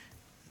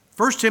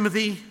1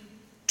 Timothy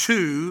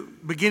 2,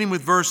 beginning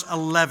with verse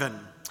 11.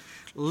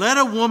 Let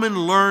a woman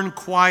learn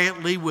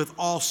quietly with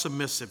all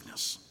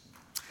submissiveness.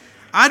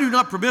 I do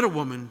not permit a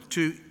woman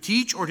to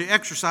teach or to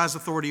exercise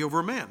authority over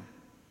a man.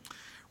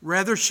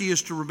 Rather, she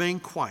is to remain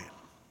quiet.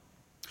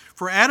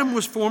 For Adam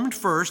was formed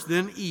first,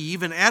 then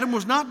Eve, and Adam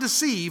was not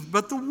deceived,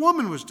 but the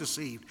woman was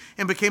deceived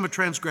and became a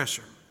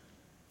transgressor.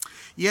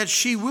 Yet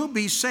she will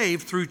be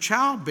saved through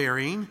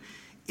childbearing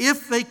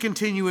if they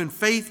continue in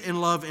faith and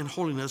love and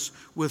holiness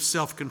with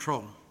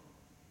self-control.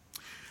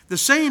 The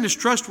saying is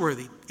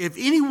trustworthy. If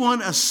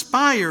anyone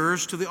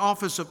aspires to the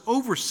office of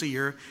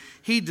overseer,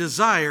 he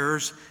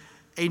desires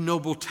a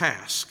noble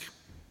task.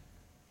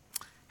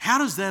 How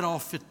does that all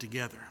fit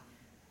together?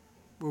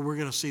 Well, we're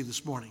going to see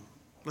this morning.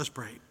 Let's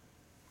pray.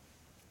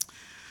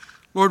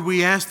 Lord,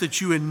 we ask that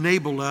you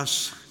enable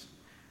us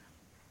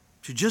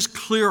to just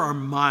clear our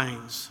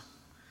minds,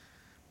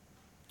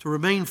 to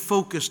remain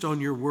focused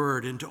on your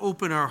word, and to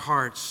open our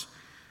hearts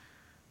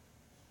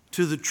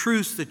to the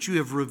truth that you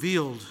have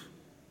revealed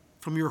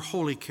from your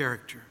holy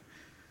character,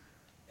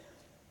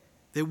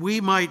 that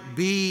we might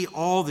be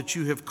all that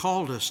you have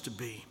called us to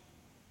be,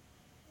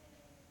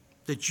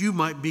 that you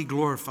might be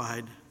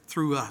glorified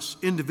through us,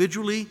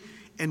 individually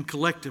and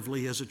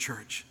collectively as a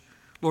church.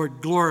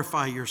 Lord,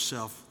 glorify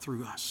yourself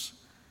through us.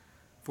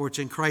 For it's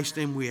in Christ's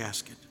name we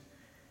ask it.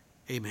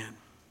 Amen.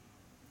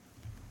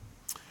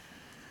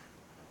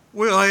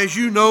 Well, as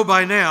you know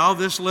by now,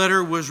 this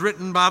letter was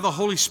written by the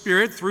Holy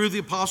Spirit through the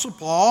Apostle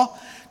Paul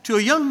to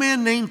a young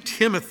man named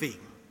Timothy.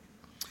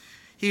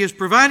 He is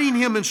providing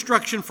him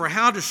instruction for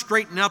how to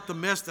straighten out the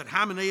mess that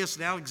Hymenaeus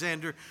and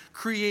Alexander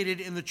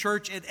created in the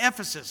church at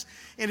Ephesus.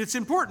 And it's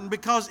important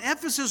because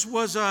Ephesus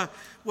was a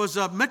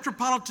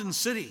metropolitan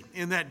city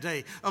in that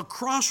day, a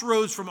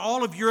crossroads from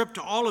all of Europe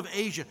to all of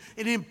Asia,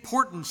 an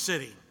important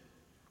city.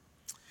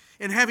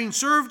 And having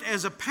served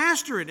as a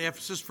pastor in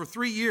Ephesus for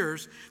 3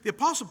 years, the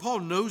Apostle Paul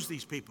knows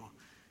these people.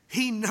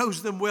 He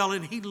knows them well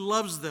and he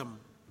loves them.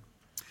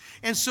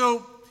 And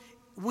so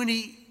when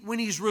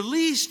he's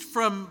released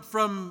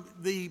from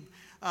the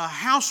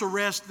house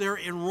arrest there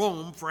in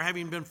Rome for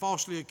having been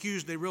falsely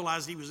accused, they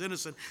realized he was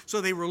innocent,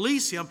 so they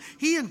release him.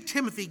 He and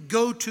Timothy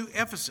go to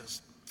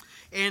Ephesus.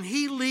 And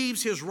he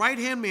leaves his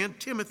right-hand man,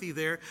 Timothy,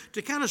 there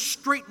to kind of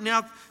straighten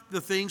out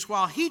the things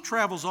while he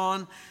travels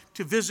on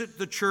to visit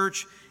the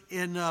church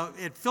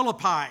at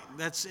Philippi.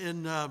 That's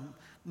in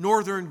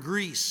northern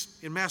Greece,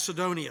 in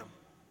Macedonia.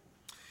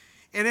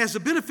 And as a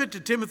benefit to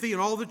Timothy and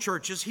all the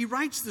churches, he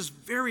writes this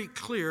very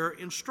clear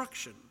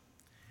instruction.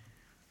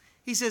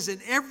 He says, in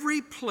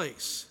every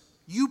place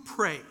you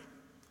pray,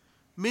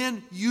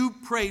 men, you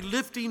pray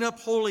lifting up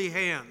holy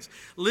hands.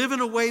 Live in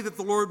a way that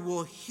the Lord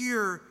will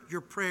hear your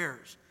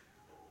prayers.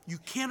 You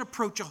can't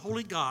approach a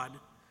holy God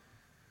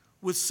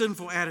with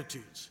sinful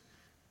attitudes,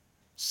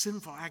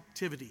 sinful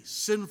activities,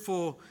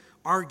 sinful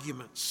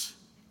arguments.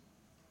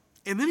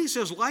 And then he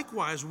says,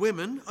 likewise,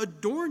 women,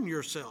 adorn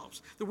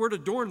yourselves. The word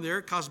adorn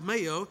there,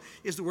 cosmeo,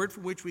 is the word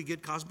from which we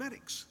get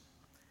cosmetics.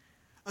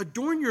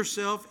 Adorn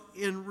yourself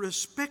in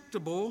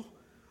respectable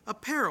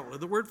apparel.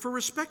 And the word for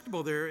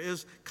respectable there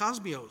is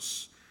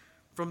cosmios,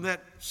 from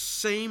that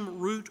same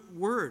root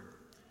word.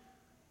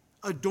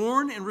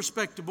 Adorn and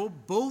respectable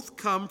both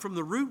come from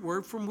the root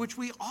word from which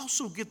we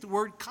also get the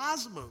word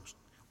cosmos,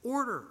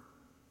 order.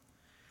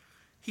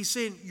 He's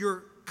saying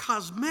your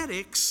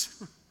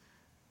cosmetics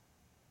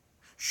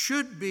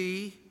should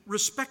be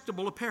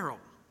respectable apparel.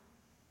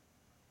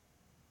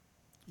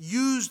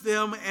 Use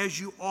them as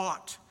you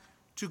ought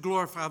to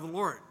glorify the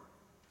Lord,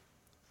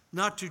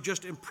 not to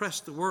just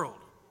impress the world.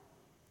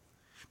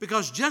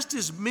 Because just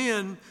as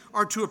men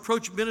are to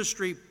approach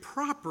ministry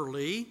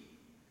properly,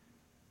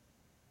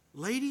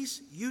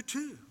 ladies, you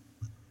too.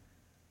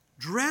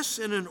 Dress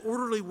in an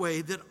orderly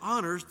way that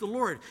honors the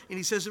Lord. And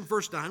he says in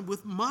verse 9,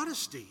 with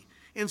modesty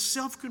and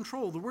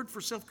self-control. The word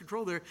for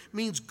self-control there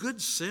means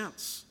good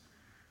sense.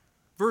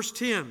 Verse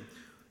 10,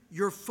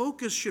 your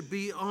focus should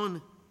be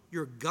on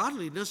your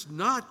godliness,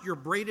 not your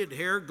braided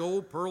hair,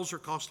 gold, pearls, or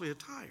costly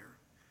attire.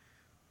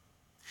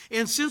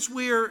 And since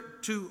we are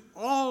to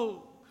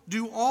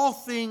do all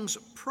things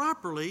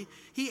properly,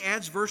 he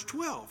adds verse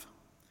 12.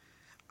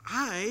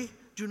 I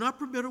do not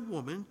permit a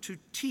woman to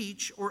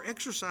teach or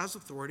exercise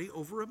authority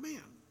over a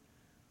man.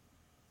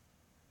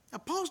 Now,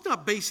 Paul's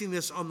not basing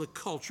this on the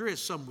culture,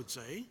 as some would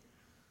say.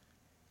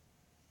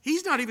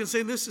 He's not even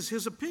saying this is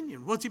his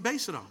opinion. What's he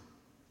base it on?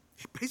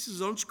 He bases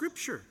it on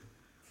Scripture.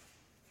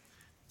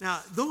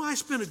 Now, though I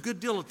spent a good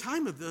deal of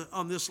time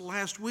on this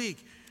last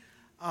week,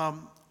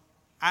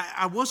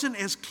 I wasn't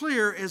as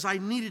clear as I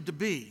needed to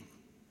be.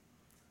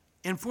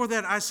 And for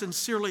that, I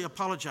sincerely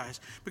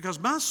apologize, because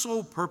my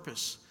sole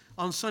purpose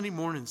on Sunday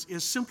mornings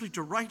is simply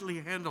to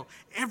rightly handle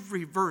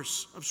every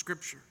verse of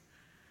Scripture.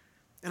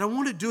 And I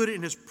want to do it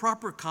in its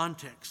proper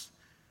context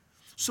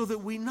so that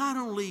we not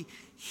only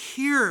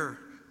hear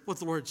what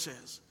the Lord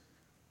says,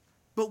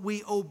 but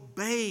we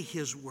obey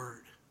His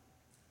word.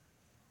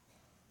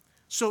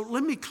 So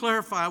let me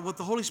clarify what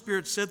the Holy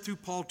Spirit said through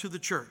Paul to the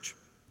church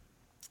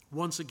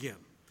once again.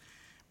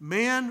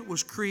 Man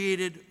was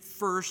created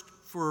first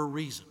for a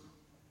reason.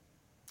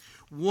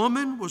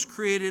 Woman was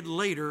created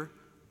later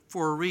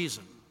for a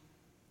reason.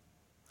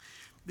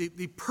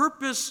 The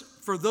purpose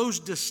for those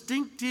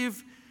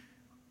distinctive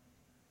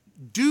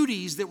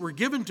duties that were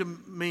given to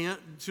man,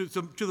 to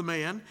the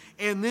man,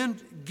 and then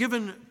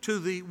given to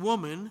the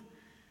woman,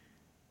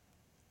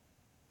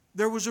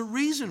 there was a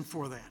reason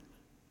for that.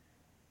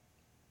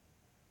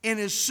 And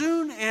as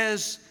soon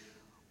as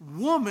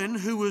woman,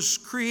 who was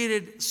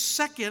created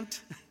second,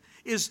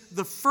 is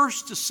the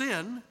first to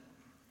sin,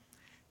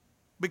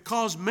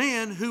 because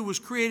man, who was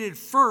created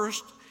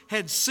first,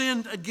 had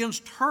sinned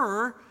against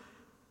her,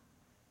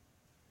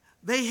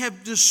 they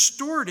have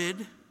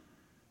distorted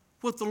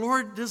what the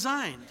Lord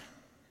designed.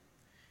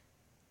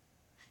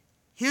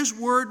 His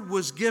word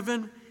was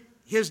given,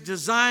 his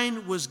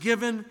design was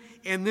given,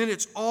 and then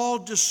it's all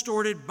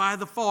distorted by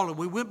the fall. And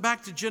we went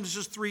back to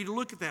Genesis 3 to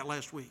look at that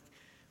last week.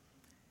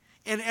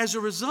 And as a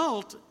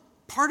result,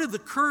 part of the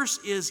curse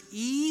is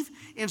Eve,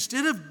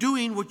 instead of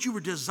doing what you were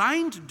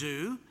designed to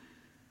do,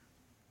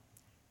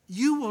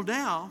 you will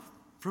now,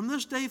 from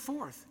this day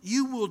forth,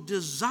 you will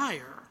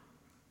desire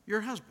your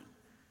husband.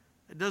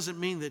 It doesn't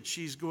mean that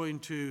she's going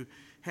to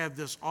have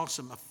this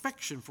awesome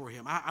affection for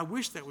him. I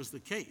wish that was the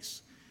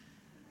case.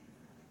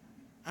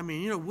 I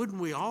mean,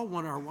 wouldn't we all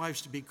want our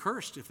wives to be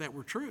cursed if that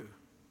were true?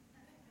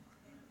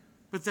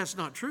 But that's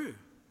not true.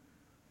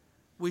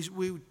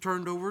 We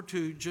turned over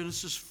to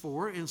Genesis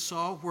 4 and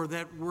saw where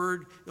that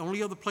word, the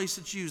only other place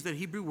it's used, that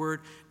Hebrew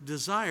word,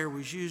 desire,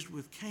 was used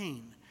with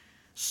Cain.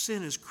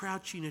 Sin is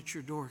crouching at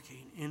your door,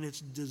 Cain, and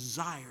its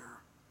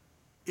desire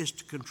is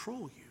to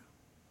control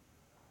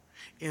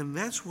you. And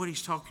that's what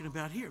he's talking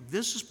about here.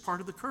 This is part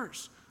of the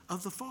curse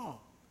of the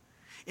fall.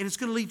 And it's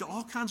going to lead to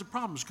all kinds of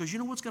problems, because you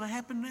know what's going to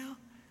happen now?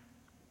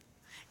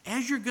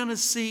 As you're going to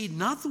see,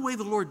 not the way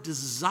the Lord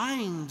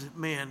designed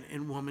man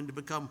and woman to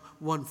become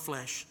one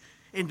flesh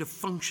and to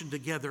function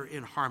together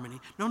in harmony.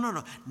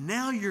 No.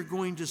 Now you're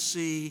going to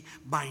see,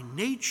 by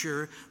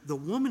nature, the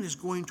woman is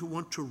going to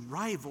want to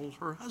rival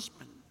her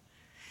husband.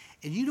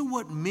 And you know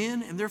what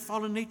men and their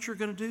fallen nature are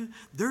going to do?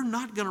 They're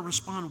not going to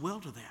respond well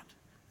to that.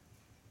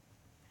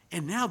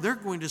 And now they're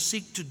going to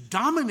seek to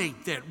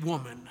dominate that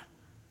woman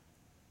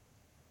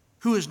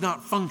who is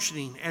not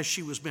functioning as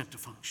she was meant to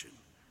function.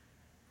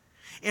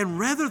 And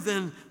rather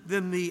than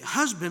the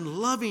husband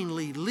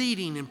lovingly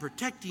leading and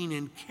protecting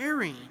and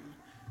caring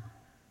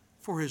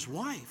for his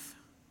wife,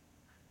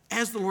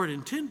 as the Lord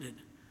intended,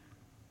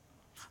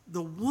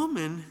 the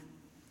woman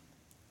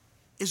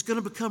is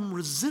going to become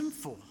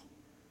resentful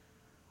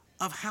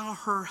of how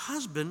her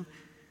husband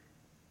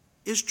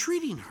is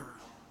treating her.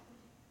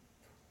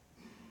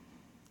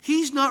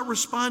 He's not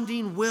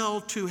responding well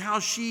to how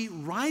she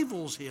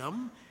rivals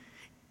him,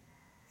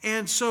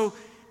 and so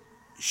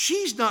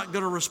she's not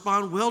going to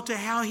respond well to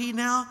how he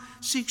now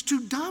seeks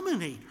to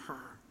dominate her.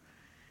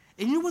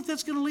 And you know what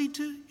that's going to lead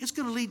to? It's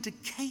going to lead to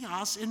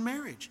chaos in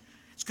marriage.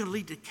 It's going to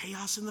lead to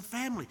chaos in the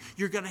family.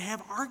 You're going to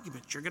have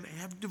arguments. You're going to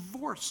have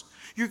divorce.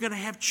 You're going to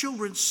have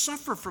children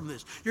suffer from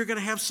this. You're going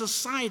to have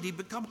society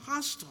become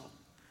hostile.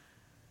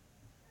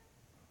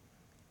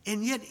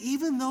 And yet,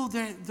 even though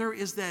there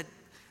is that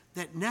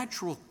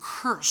natural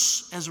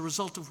curse as a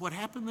result of what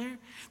happened there,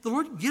 the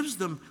Lord gives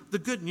them the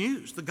good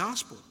news, the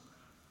gospel.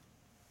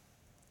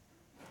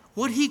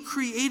 What he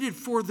created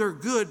for their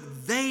good,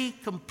 they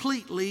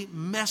completely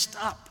messed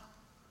up.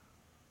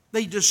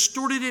 They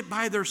distorted it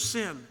by their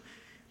sin.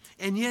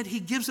 And yet he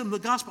gives them the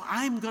gospel.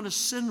 I'm going to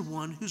send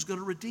one who's going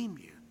to redeem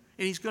you.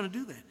 And he's going to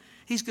do that.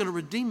 He's going to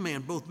redeem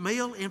man, both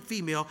male and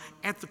female,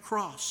 at the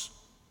cross.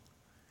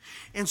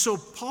 And so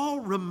Paul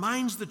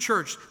reminds the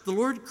church, the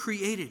Lord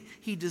created,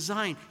 he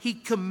designed, he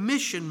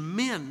commissioned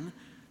men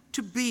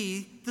to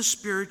be the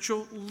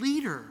spiritual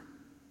leader.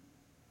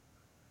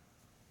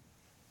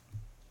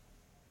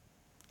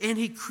 And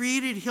he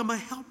created him a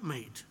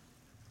helpmate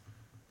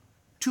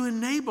to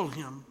enable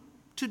him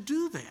to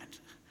do that.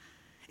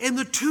 And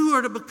the two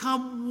are to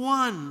become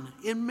one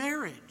in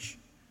marriage.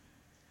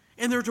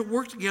 And they're to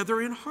work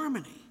together in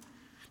harmony.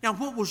 Now,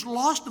 what was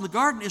lost in the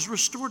garden is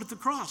restored at the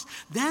cross.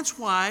 That's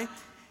why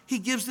he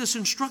gives this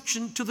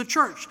instruction to the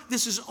church.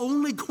 This is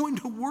only going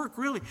to work,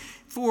 really,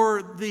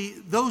 for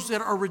those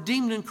that are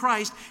redeemed in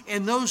Christ,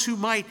 and those who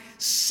might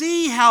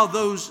see how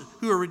those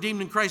who are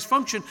redeemed in Christ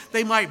function.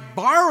 They might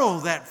borrow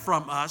that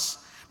from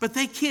us, but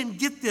they can't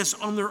get this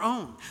on their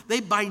own. They,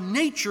 by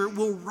nature,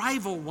 will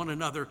rival one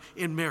another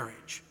in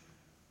marriage.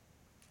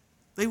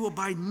 They will,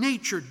 by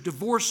nature,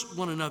 divorce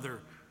one another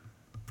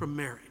from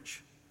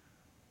marriage.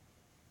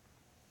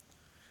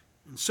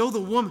 And so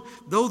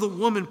though the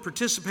woman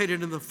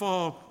participated in the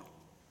fall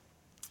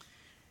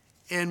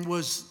and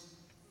was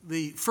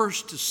the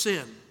first to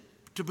sin,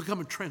 to become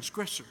a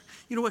transgressor,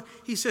 you know what?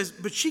 He says,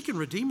 but she can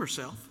redeem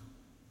herself.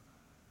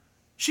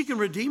 She can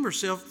redeem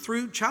herself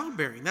through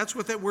childbearing. That's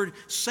what that word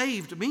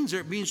saved means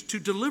there. It means to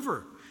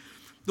deliver.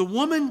 The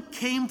woman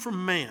came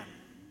from man,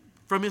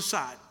 from his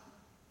side.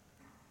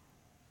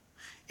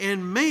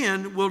 And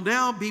man will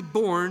now be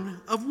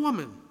born of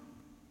woman.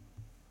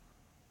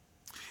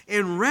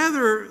 And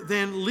rather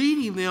than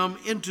leading them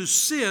into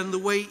sin the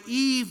way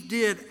Eve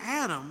did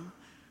Adam,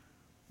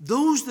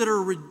 those that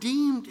are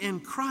redeemed in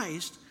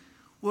Christ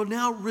will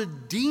now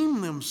redeem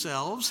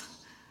themselves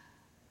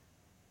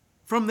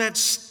from that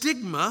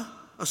stigma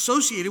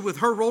associated with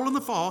her role in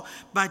the fall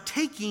by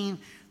taking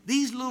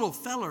these little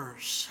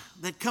fellers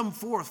that come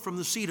forth from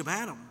the seed of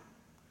Adam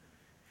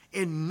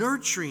and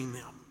nurturing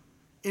them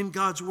in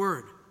God's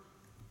word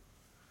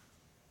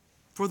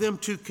for them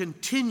to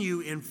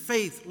continue in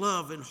faith,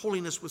 love, and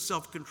holiness with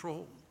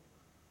self-control.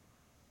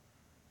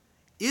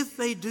 If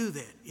they do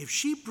that, if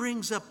she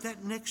brings up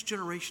that next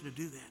generation to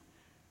do that,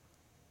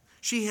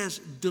 she has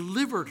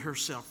delivered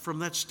herself from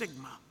that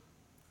stigma.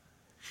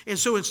 And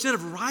so instead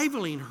of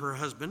rivaling her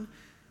husband,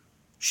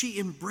 she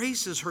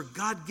embraces her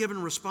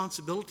God-given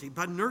responsibility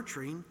by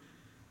nurturing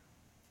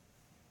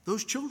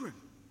those children.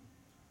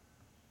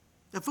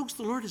 Now, folks,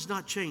 the Lord has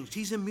not changed.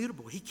 He's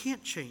immutable. He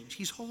can't change.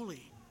 He's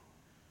holy.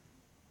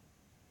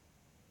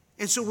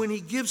 And so when he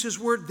gives his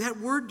word, that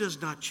word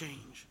does not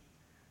change.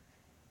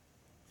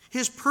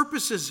 His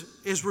purposes,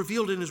 as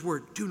revealed in his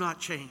word, do not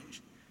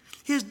change.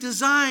 His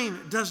design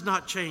does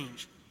not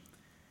change.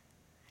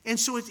 And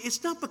so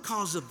it's not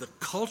because of the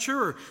culture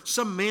or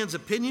some man's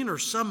opinion or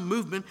some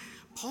movement.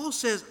 Paul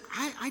says,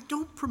 I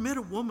don't permit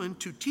a woman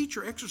to teach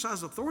or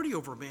exercise authority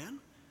over a man,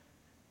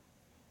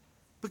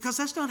 because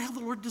that's not how the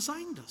Lord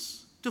designed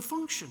us to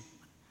function.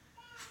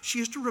 She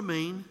is to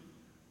remain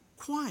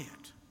quiet.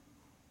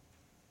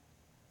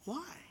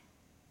 Why?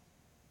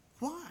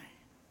 Why?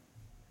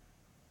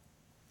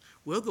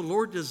 Well, the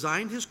Lord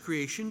designed his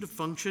creation to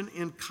function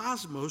in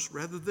cosmos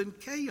rather than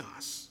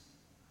chaos.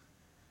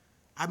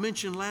 I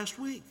mentioned last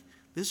week,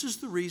 this is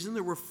the reason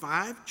there were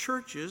 5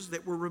 churches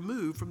that were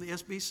removed from the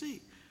SBC,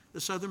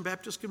 the Southern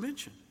Baptist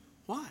Convention.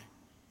 Why?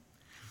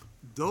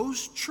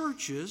 Those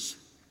churches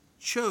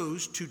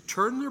chose to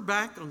turn their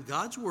back on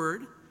God's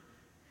word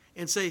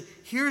and say,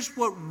 here's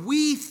what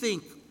we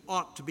think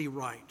ought to be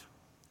right.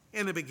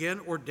 And they began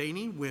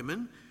ordaining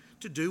women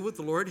to do what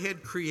the Lord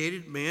had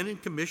created man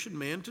and commissioned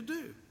man to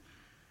do.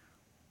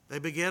 They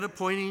began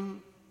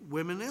appointing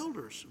women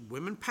elders,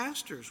 women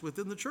pastors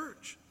within the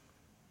church.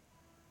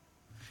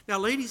 Now,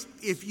 ladies,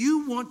 if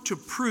you want to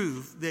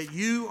prove that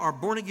you are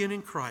born again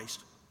in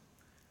Christ,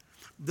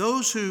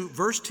 those who,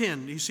 verse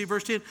 10, you see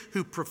verse 10,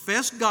 who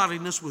profess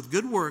godliness with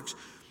good works,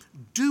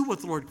 do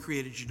what the Lord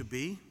created you to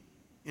be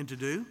and to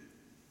do.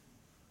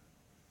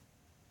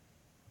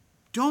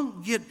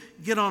 Don't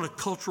get on a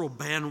cultural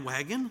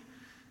bandwagon.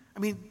 I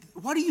mean,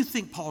 why do you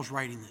think Paul's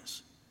writing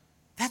this?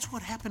 That's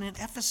what happened in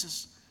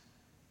Ephesus.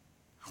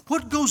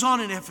 What goes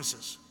on in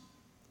Ephesus?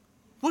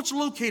 What's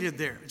located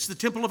there? It's the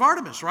Temple of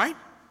Artemis, right?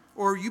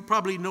 Or you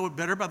probably know it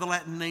better by the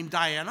Latin name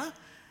Diana.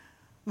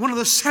 One of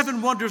the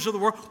 7 wonders of the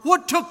world.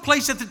 What took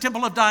place at the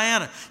Temple of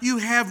Diana? You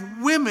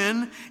have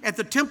women at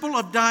the Temple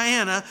of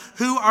Diana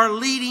who are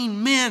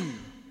leading men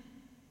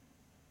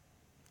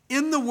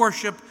in the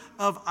worship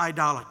of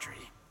idolatry.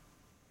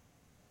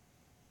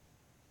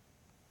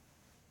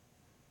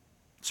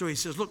 So he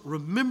says, look,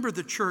 remember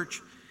the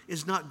church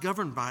is not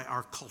governed by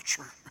our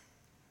culture.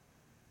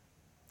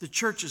 The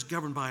church is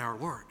governed by our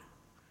word.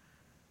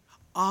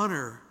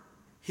 Honor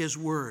his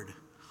word.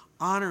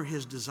 Honor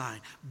his design.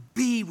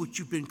 Be what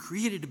you've been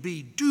created to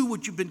be. Do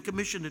what you've been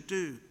commissioned to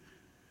do.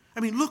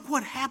 I mean, look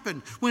what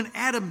happened when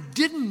Adam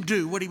didn't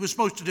do what he was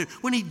supposed to do,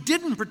 when he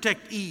didn't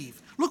protect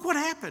Eve. Look what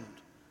happened.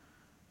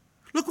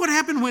 Look what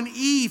happened when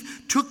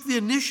Eve took the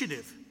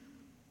initiative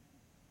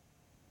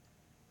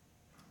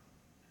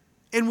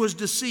and was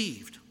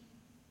deceived.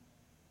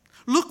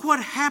 Look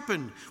what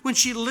happened when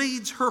she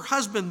leads her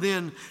husband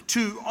then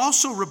to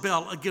also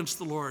rebel against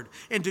the Lord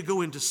and to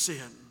go into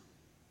sin.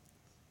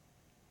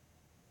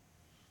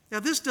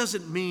 Now, this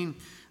doesn't mean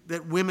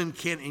that women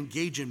can't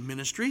engage in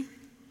ministry.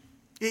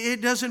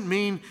 It doesn't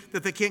mean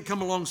that they can't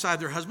come alongside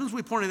their husbands.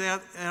 We pointed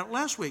that out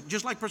last week,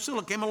 just like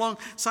Priscilla came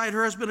alongside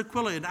her husband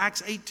Aquila in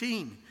Acts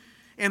 18.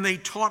 And they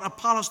taught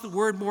Apollos the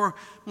word more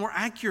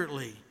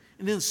accurately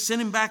and then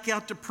sent him back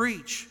out to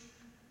preach.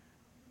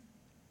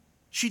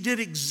 She did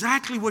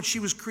exactly what she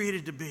was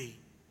created to be.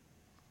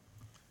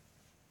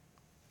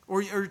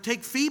 Or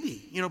take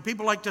Phoebe. You know,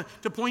 people like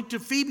to point to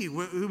Phoebe,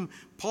 whom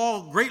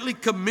Paul greatly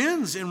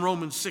commends in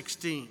Romans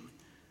 16.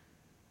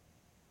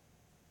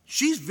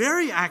 She's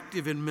very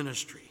active in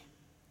ministry.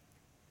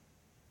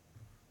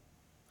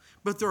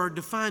 But there are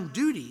defined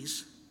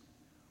duties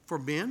for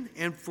men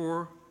and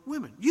for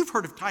women. You've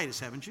heard of Titus,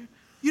 haven't you?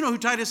 You know who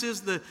Titus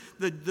is,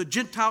 the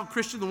Gentile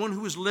Christian, the one who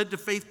was led to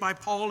faith by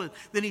Paul, and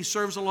then he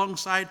serves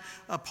alongside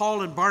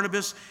Paul and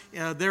Barnabas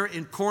there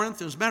in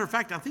Corinth. As a matter of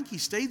fact, I think he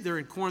stayed there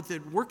in Corinth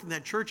and worked in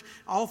that church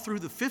all through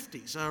the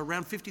 50s,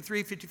 around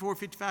 53, 54,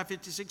 55,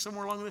 56,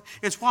 somewhere along there.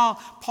 It's while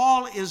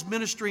Paul is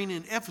ministering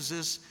in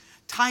Ephesus,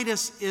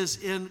 Titus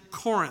is in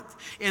Corinth.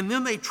 And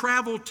then they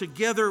travel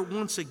together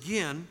once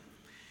again.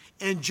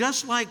 And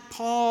just like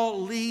Paul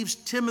leaves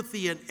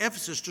Timothy in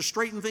Ephesus to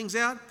straighten things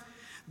out,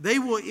 they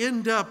will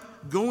end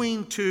up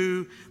going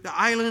to the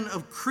island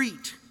of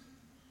Crete.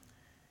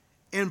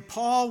 And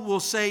Paul will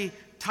say,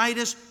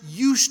 Titus,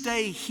 you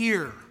stay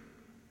here.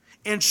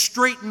 and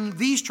straighten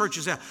these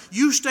churches out.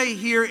 You stay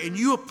here and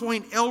you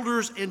appoint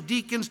elders and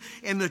deacons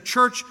and the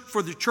church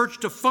for the church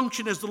to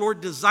function as the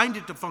Lord designed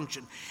it to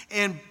function.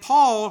 And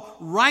Paul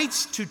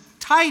writes to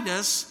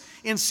Titus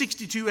in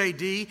 62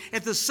 AD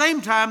at the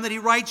same time that he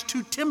writes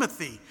to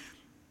Timothy.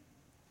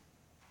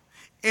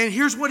 And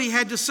here's what he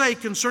had to say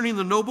concerning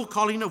the noble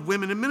calling of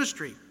women in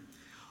ministry.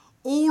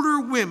 Older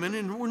women,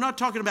 and we're not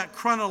talking about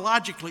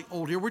chronologically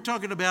old here, we're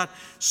talking about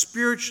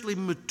spiritually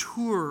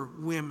mature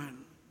women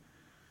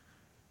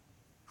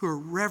who are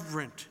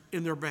reverent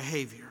in their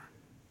behavior,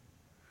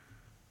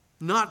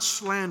 not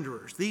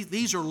slanderers.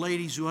 These are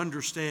ladies who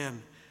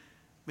understand,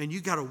 man,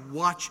 you got to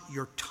watch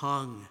your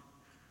tongue.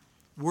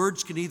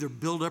 Words can either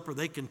build up or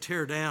they can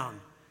tear down.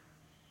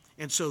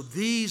 And so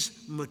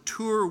these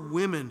mature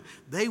women,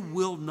 they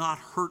will not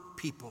hurt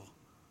people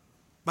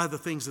by the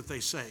things that they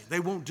say. They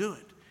won't do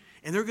it.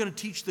 And they're going to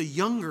teach the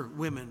younger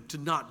women to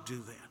not do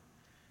that.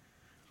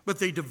 But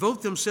they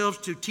devote themselves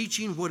to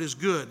teaching what is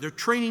good. They're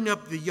training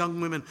up the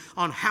young women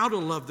on how to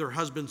love their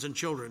husbands and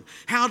children,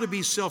 how to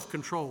be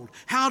self-controlled,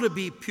 how to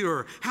be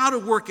pure, how to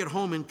work at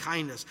home in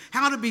kindness,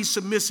 how to be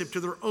submissive to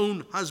their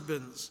own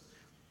husbands.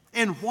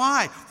 And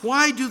why?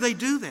 Why do they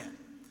do that?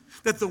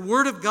 That the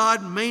word of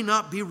God may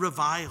not be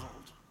reviled.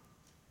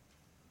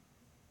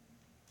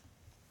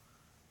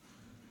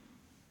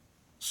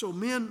 So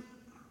men,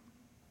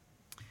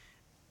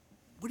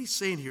 what he's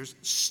saying here is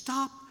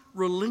stop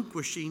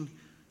relinquishing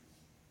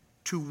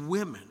to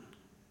women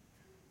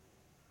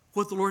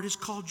what the Lord has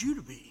called you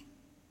to be.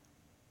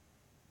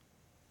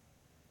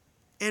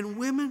 And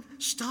women,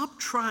 stop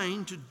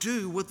trying to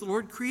do what the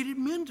Lord created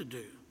men to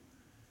do.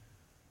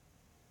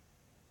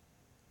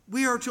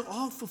 We are to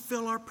all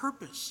fulfill our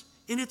purpose.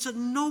 And it's a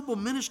noble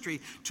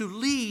ministry to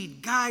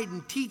lead, guide,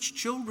 and teach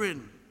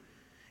children.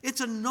 It's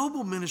a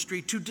noble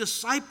ministry to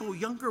disciple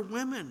younger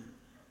women.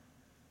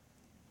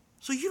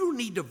 So you don't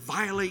need to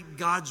violate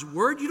God's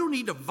word. You don't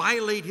need to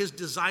violate his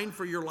design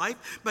for your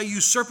life by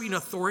usurping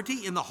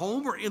authority in the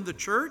home or in the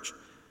church.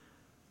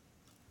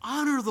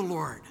 Honor the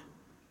Lord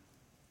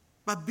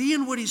by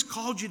being what he's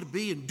called you to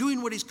be and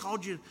doing what he's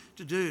called you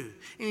to do.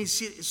 And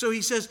so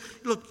he says,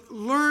 look,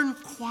 learn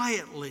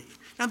quietly.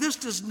 Now this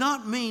does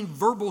not mean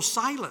verbal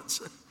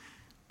silence.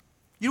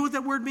 You know what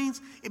that word means?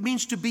 It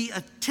means to be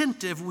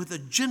attentive with a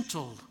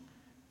gentle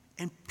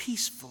and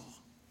peaceful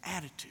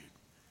attitude.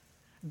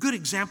 A good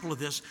example of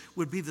this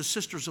would be the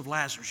sisters of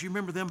Lazarus. You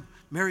remember them,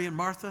 Mary and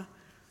Martha?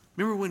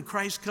 Remember when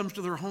Christ comes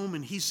to their home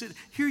and he said,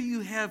 here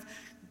you have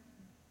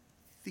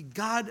the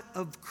God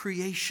of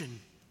creation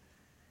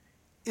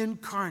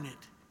incarnate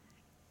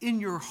in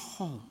your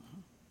home.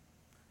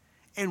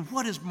 And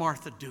what is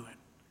Martha doing?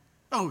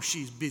 Oh,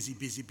 she's busy.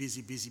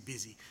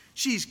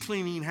 She's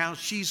cleaning house,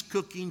 she's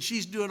cooking,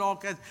 she's doing all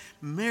kinds.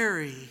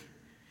 Mary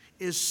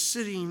is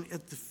sitting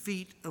at the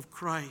feet of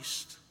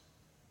Christ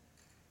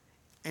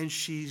and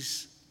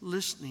she's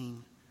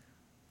listening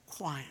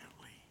quietly.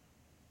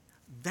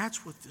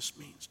 That's what this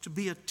means, to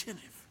be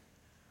attentive.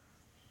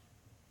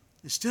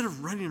 Instead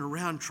of running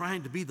around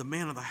trying to be the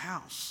man of the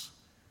house,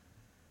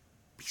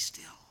 be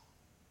still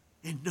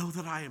and know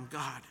that I am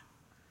God.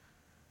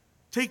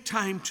 Take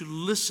time to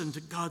listen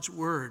to God's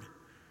word,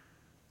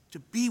 to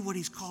be what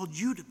he's called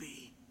you to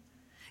be.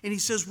 And he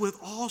says, with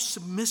all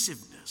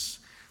submissiveness,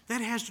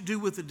 that has to do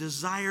with a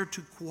desire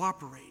to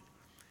cooperate.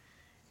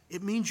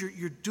 It means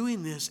you're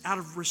doing this out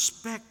of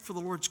respect for the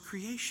Lord's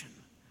creation.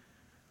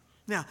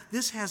 Now,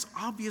 this has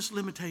obvious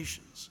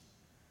limitations.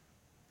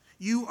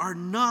 You are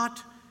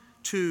not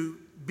to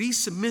be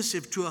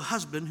submissive to a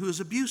husband who is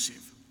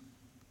abusive.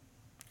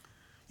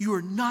 You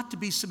are not to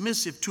be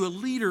submissive to a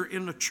leader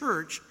in a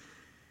church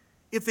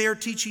if they are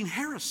teaching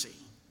heresy,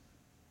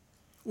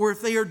 or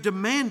if they are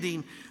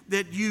demanding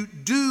that you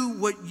do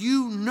what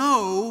you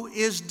know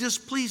is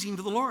displeasing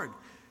to the Lord.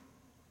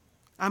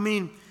 I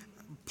mean,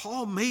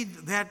 Paul made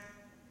that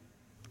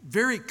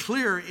very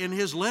clear in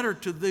his letter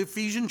to the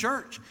Ephesian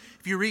church.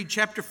 If you read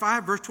chapter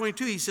 5, verse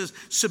 22, he says,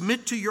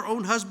 submit to your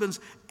own husbands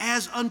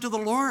as unto the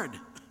Lord.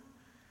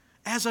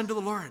 As unto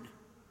the Lord.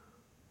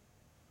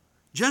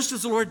 Just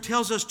as the Lord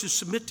tells us to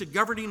submit to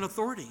governing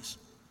authorities.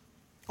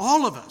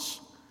 All of us.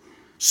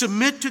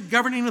 Submit to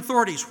governing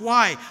authorities.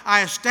 Why?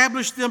 I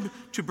established them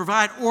to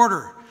provide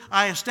order.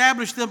 I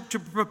established them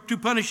to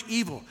punish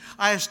evil.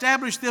 I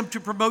established them to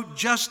promote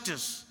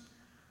justice.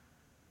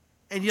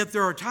 And yet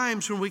there are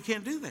times when we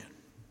can't do that.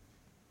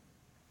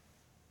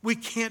 We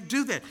can't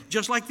do that,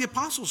 just like the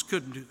apostles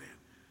couldn't do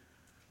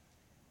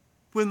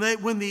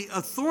that. When the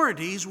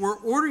authorities were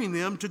ordering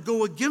them to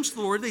go against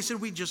the Lord, they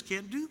said, we just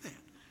can't do that.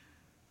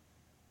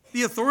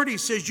 The authority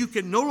says you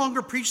can no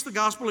longer preach the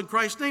gospel in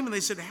Christ's name. And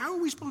they said, how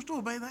are we supposed to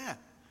obey that?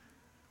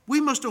 We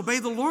must obey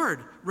the Lord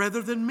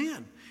rather than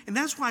men. And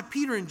that's why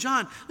Peter and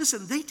John,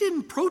 listen, they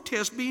didn't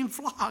protest being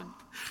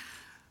flogged.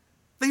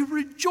 They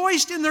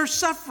rejoiced in their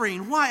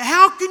suffering. Why?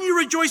 How can you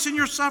rejoice in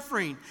your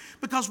suffering?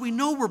 Because we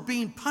know we're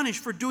being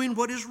punished for doing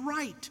what is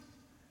right.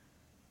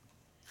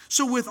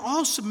 So with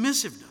all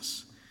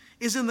submissiveness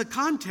is in the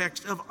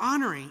context of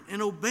honoring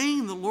and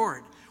obeying the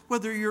Lord,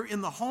 whether you're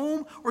in the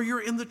home or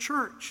you're in the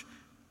church.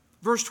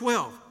 Verse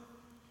 12.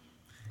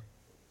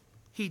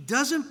 He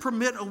doesn't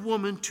permit a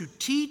woman to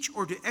teach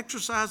or to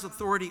exercise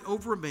authority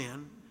over a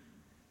man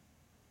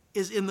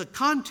is in the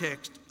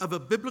context of a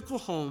biblical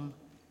home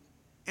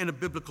and a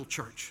biblical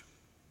church.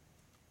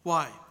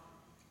 Why?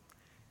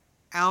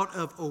 Out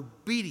of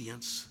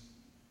obedience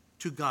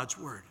to God's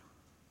word.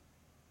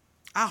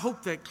 I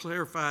hope that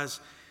clarifies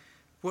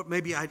what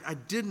maybe I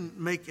didn't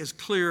make as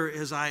clear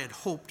as I had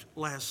hoped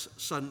last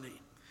Sunday.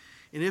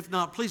 And if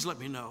not, please let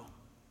me know.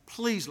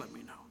 Please let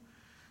me know.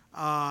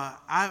 I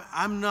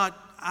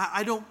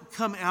don't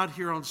come out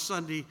here on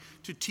Sunday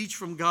to teach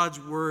from God's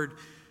word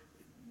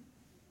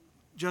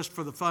just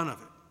for the fun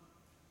of it.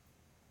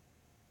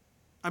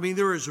 I mean,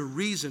 there is a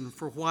reason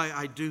for why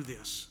I do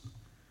this.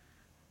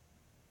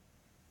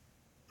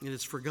 And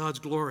it's for God's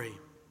glory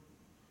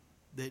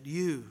that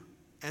you,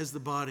 as the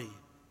body,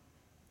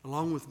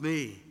 along with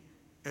me,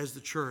 as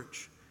the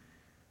church,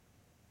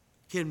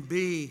 can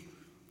be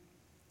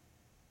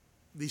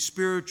the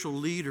spiritual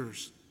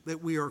leaders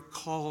that we are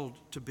called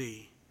to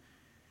be.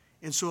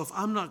 And so if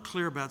I'm not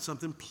clear about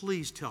something,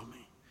 please tell me.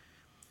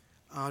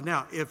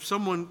 Now, if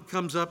someone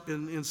comes up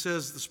and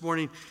says this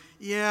morning,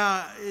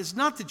 yeah, it's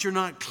not that you're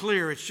not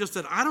clear, it's just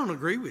that I don't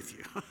agree with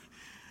you.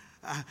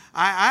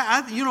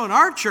 In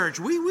our church,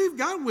 we've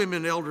got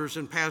women elders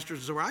and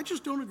pastors, so I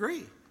just don't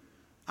agree.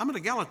 I'm an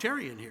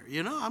egalitarian here,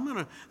 I'm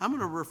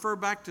gonna refer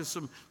back to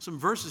some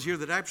verses here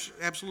that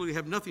absolutely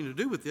have nothing to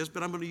do with this,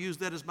 but I'm going to use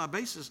that as my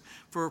basis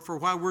for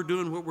why we're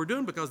doing what we're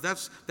doing, because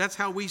that's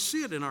how we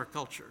see it in our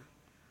culture.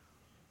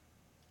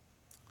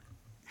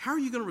 How are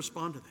you going to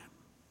respond to that?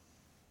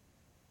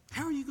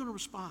 How are you going to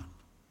respond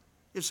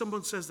if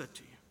someone says that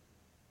to you?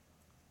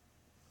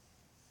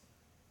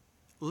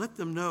 Let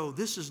them know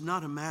this is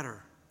not a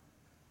matter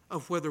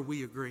of whether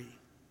we agree,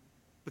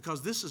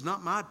 because this is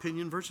not my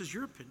opinion versus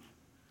your opinion.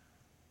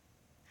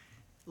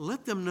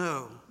 Let them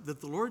know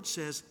that the Lord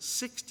says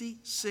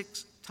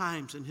 66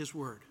 times in his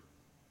word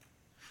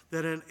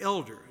that an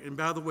elder, and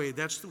by the way,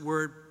 that's the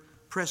word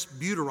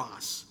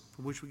presbyteros,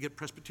 from which we get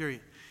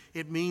Presbyterian.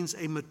 It means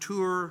a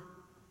mature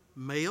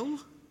male.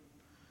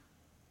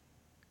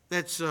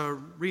 That's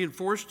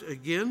reinforced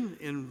again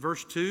in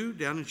verse 2,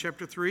 down in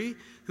chapter 3,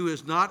 who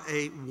is not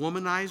a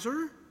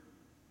womanizer,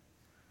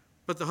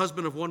 but the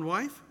husband of one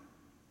wife.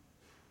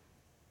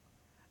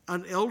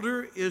 An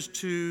elder is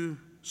to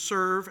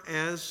serve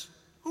as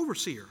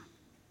overseer.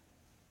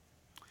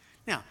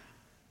 Now,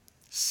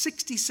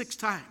 66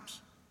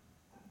 times.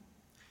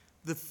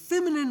 The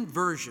feminine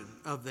version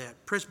of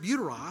that,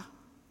 presbytera,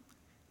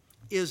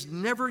 is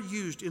never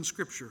used in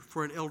Scripture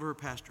for an elder or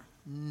pastor.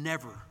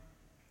 Never.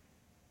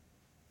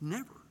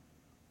 Never.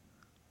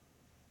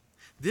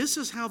 This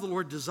is how the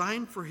Lord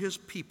designed for his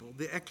people,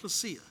 the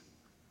ecclesia.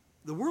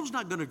 The world's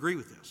not going to agree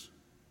with this.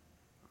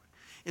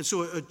 And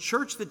so a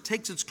church that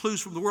takes its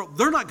clues from the world,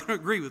 they're not going to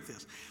agree with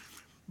this.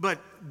 But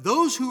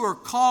those who are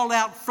called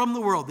out from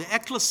the world, the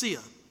ecclesia,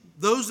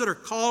 those that are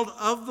called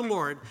of the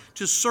Lord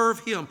to serve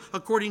him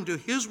according to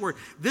his word,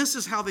 this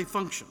is how they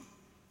function.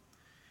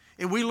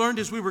 And we learned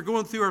as we were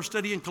going through our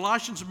study in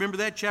Colossians, remember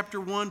that, chapter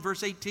 1,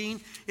 verse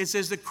 18? It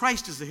says that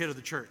Christ is the head of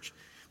the church.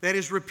 That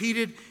is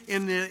repeated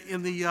in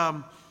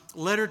the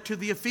letter to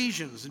the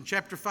Ephesians in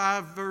chapter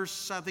 5,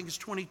 verse, I think it's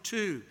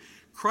 22.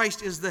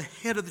 Christ is the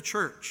head of the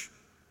church.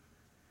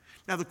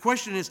 Now the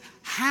question is,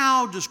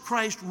 how does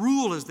Christ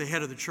rule as the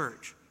head of the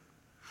church?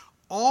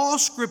 All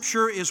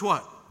Scripture is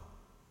what?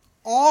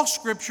 All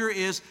Scripture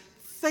is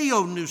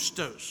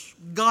theopneustos,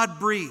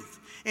 God-breathed.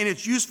 And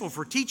it's useful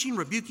for teaching,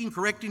 rebuking,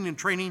 correcting, and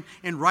training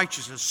in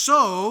righteousness,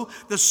 so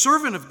the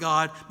servant of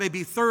God may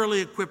be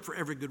thoroughly equipped for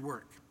every good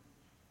work.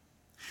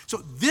 So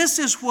this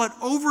is what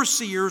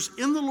overseers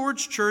in the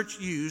Lord's church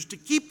use to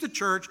keep the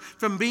church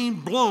from being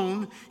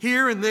blown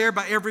here and there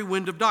by every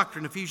wind of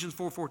doctrine, Ephesians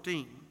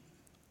 4:14.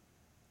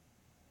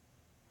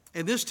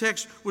 And this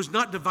text was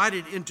not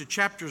divided into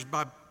chapters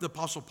by the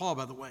Apostle Paul,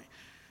 by the way.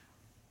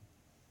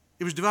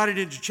 It was divided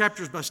into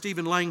chapters by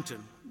Stephen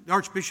Langton, the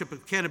Archbishop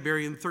of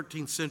Canterbury in the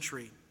 13th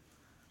century.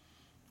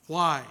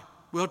 Why?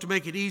 Well, to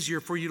make it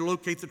easier for you to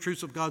locate the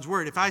truths of God's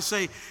word. If I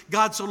say,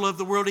 God so loved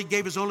the world, he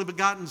gave his only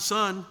begotten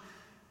Son,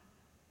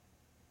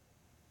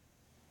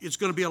 it's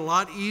going to be a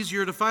lot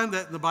easier to find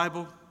that in the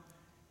Bible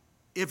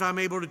if I'm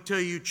able to tell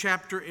you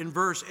chapter and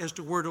verse as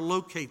to where to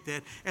locate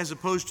that, as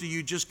opposed to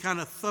you just kind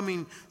of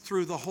thumbing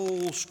through the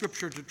whole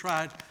Scripture to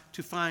try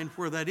to find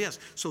where that is.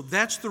 So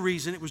that's the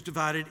reason it was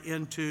divided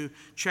into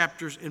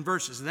chapters and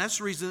verses. And that's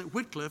the reason that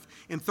Wycliffe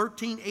in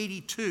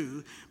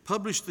 1382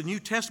 published the New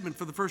Testament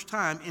for the first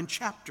time in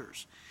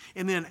chapters.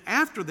 And then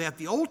after that,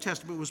 the Old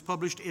Testament was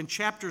published in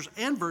chapters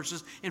and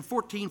verses in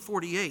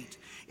 1448.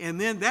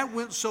 And then that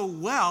went so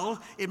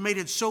well, it made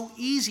it so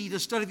easy to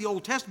study the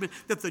Old Testament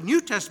that the New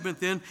Testament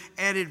then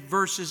added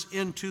verses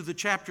into the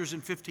chapters in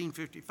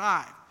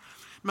 1555.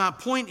 My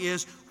point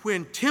is,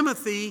 when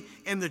Timothy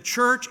and the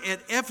church at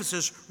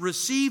Ephesus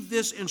received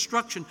this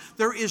instruction,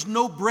 there is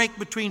no break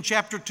between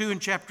chapter 2 and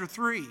chapter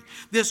 3.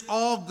 This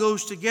all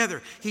goes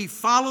together. He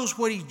follows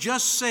what he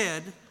just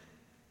said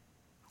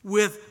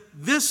with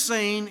this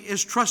saying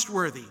is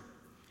trustworthy.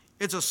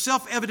 It's a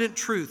self-evident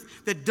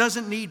truth that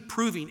doesn't need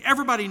proving.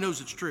 Everybody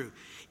knows it's true.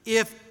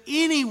 If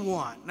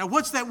anyone, now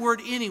what's that word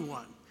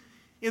anyone?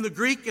 In the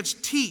Greek, it's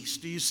tis.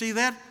 Do you see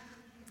that?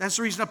 That's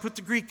the reason I put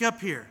the Greek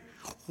up here.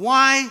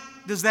 Why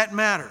does that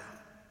matter?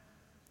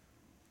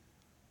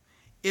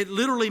 It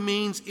literally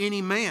means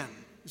any man.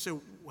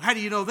 So how do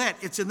you know that?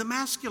 It's in the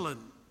masculine.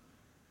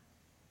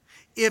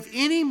 If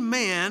any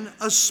man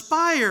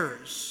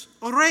aspires,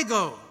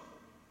 orego.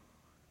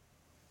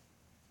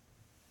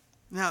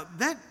 Now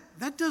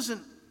that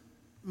doesn't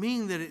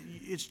mean that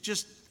it's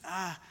just,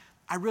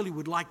 I really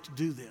would like to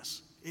do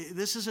this.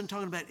 This isn't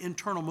talking about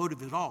internal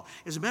motive at all.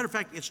 As a matter of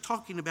fact, it's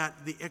talking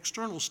about the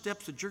external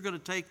steps that you're going to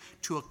take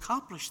to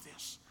accomplish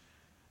this.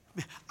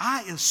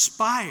 I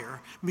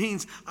aspire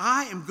means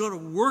I am going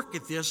to work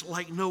at this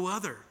like no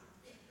other.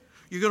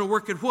 You're going to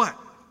work at what?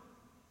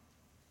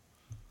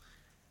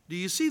 Do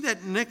you see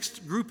that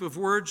next group of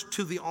words,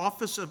 to the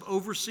office of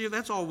overseer?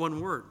 That's all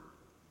one word.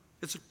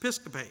 It's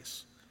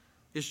episkopes.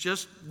 It's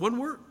just one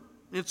word.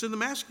 It's in the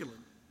masculine.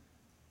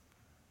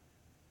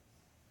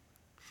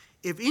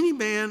 If any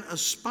man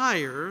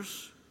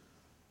aspires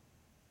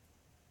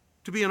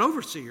to be an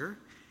overseer,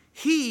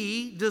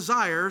 he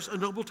desires a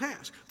noble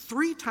task.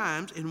 3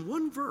 times in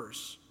one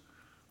verse,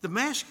 the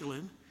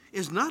masculine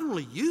is not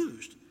only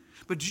used,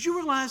 but did you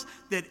realize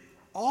that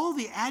all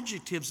the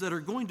adjectives that are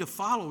going to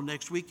follow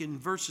next week in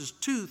verses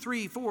 2,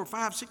 3, 4,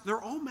 5, 6,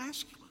 they're all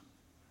masculine.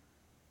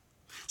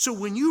 So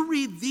when you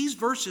read these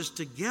verses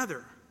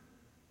together,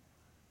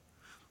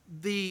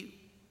 the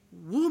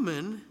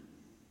woman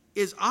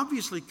is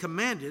obviously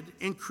commanded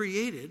and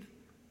created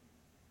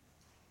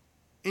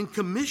and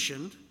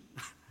commissioned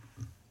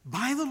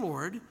by the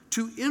Lord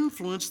to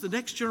influence the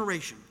next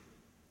generation,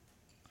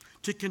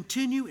 to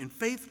continue in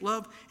faith,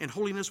 love, and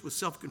holiness with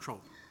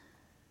self-control.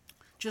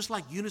 Just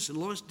like Eunice and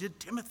Lois did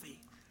Timothy.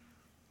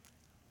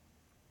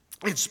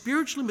 And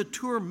spiritually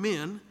mature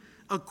men,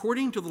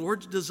 according to the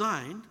Lord's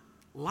design,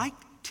 like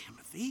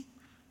Timothy,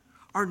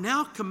 are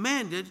now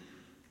commanded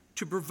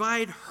to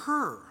provide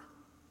her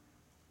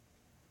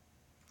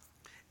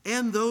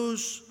and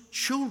those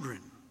children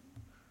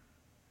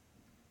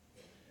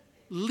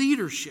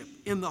leadership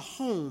in the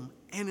home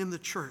and in the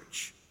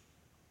church.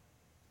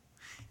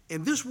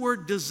 And this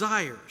word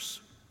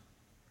desires,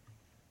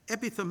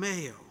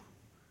 epithumeo,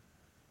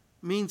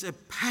 means a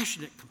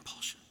passionate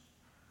compulsion.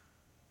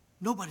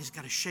 Nobody's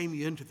got to shame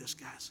you into this,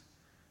 guys.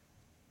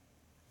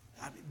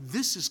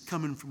 This is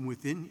coming from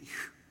within you.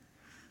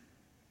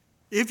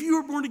 If you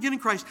are born again in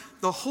Christ,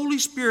 the Holy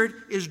Spirit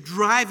is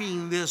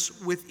driving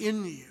this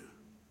within you.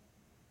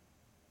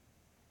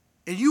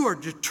 And you are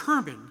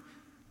determined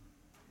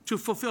to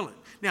fulfill it.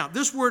 Now,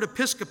 this word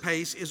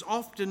episkopes is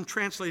often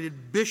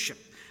translated bishop.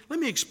 Let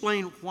me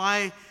explain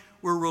why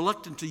we're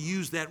reluctant to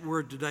use that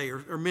word today,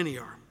 or many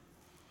are.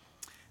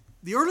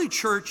 The early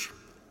church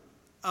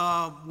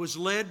was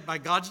led by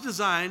God's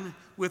design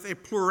with a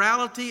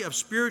plurality of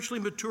spiritually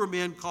mature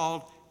men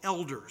called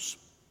elders.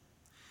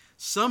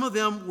 Some of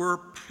them were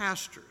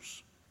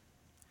pastors.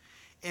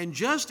 And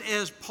just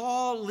as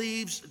Paul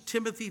leaves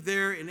Timothy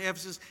there in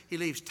Ephesus, he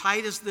leaves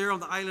Titus there on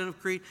the island of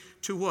Crete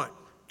to what?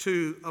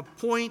 To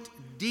appoint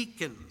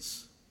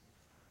deacons,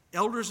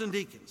 elders and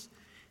deacons.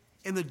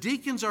 And the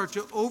deacons are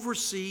to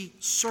oversee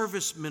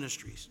service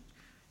ministries.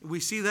 We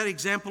see that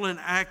example in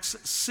Acts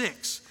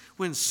 6,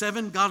 when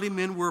 7 godly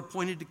men were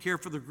appointed to care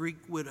for the Greek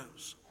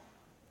widows.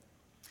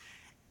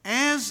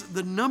 As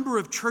the number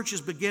of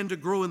churches began to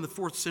grow in the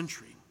 4th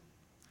century,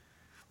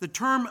 the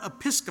term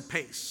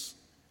episkopes,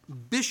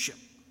 bishop,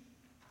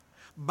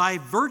 by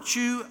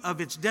virtue of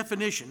its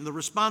definition, the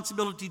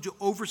responsibility to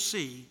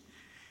oversee,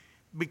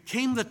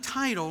 became the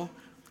title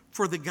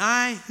for the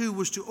guy who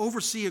was to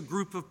oversee a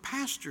group of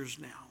pastors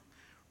now,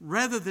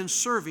 rather than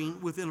serving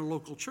within a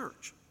local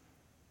church.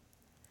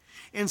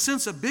 And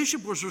since a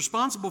bishop was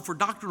responsible for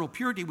doctrinal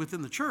purity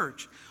within the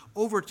church,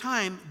 over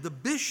time, the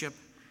bishop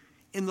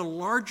in the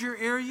larger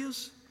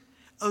areas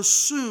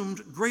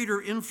assumed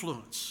greater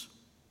influence.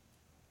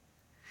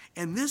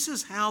 And this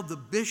is how the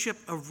Bishop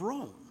of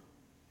Rome,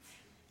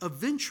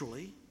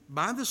 eventually,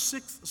 by the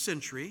 6th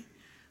century,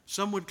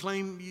 some would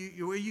claim,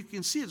 you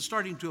can see it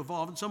starting to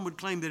evolve, and some would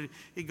claim that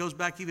it goes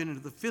back even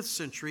into the 5th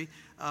century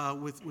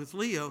with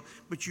Leo,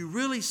 but you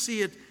really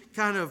see it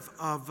kind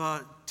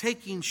of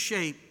taking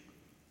shape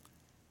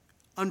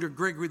under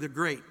Gregory the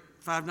Great,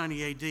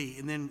 590 AD,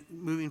 and then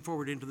moving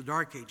forward into the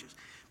Dark Ages.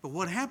 But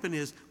what happened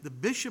is the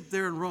bishop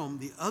there in Rome,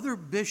 the other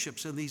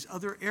bishops in these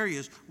other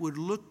areas would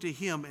look to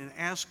him and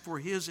ask for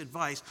his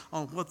advice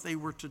on what they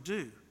were to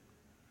do.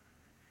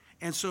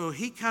 And so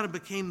he kind of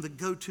became the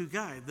go-to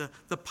guy,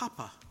 the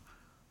papa.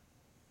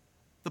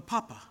 The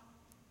papa,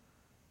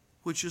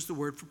 which is the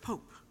word for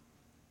pope.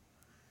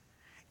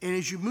 And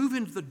as you move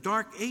into the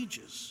Dark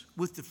Ages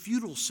with the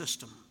feudal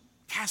system,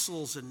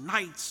 castles and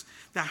knights,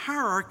 the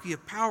hierarchy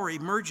of power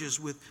emerges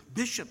with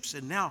bishops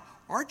and now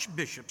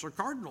archbishops or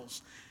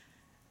cardinals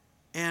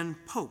and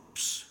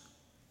popes.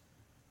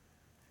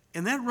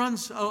 And that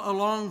runs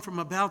along from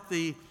about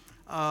the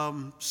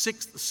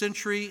 6th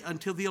century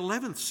until the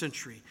 11th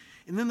century.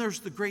 And then there's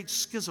the Great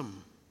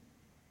Schism.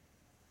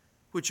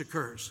 which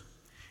occurs.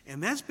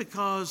 And that's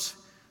because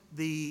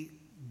the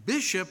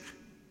bishop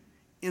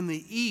in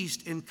the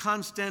east, in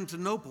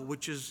Constantinople,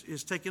 which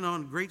is taking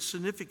on great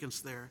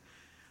significance there,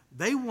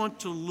 they want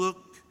to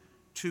look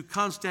to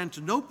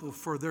Constantinople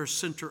for their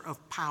center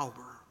of power.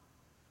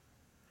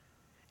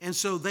 And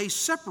so they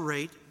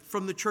separate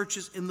from the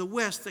churches in the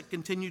west that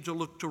continue to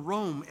look to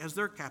Rome as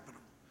their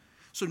capital.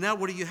 So now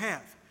what do you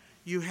have?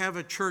 You have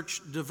a church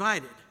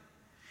divided.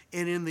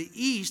 And in the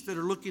east that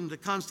are looking to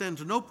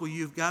Constantinople,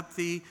 you've got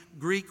the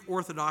Greek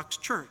Orthodox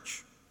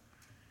Church.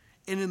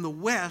 And in the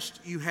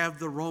west, you have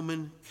the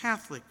Roman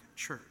Catholic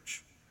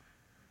Church.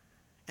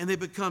 And they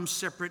become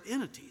separate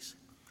entities.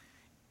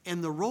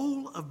 And the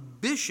role of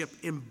bishop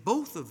in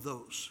both of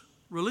those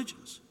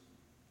religions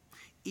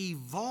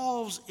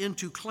evolves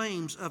into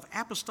claims of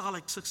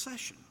apostolic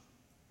succession.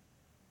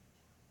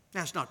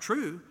 That's not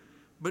true,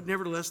 but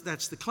nevertheless,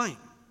 that's the claim.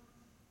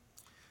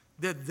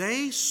 That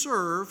they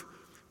serve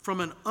from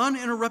an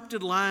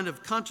uninterrupted line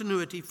of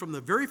continuity from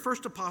the very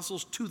first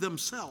apostles to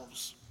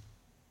themselves.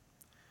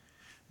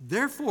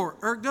 Therefore,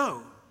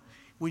 ergo,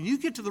 when you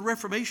get to the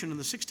Reformation in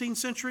the 16th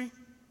century,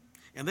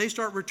 and they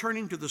start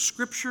returning to the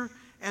Scripture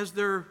as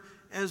their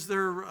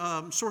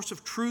source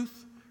of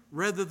truth,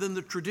 rather than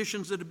the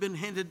traditions that have been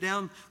handed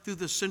down through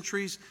the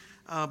centuries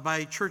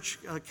by church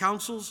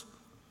councils,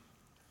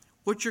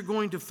 what you're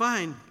going to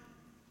find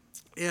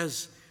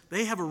is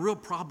they have a real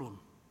problem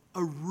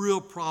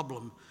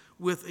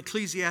with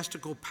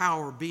ecclesiastical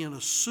power being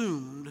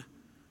assumed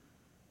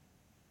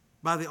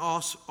by the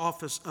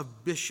office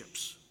of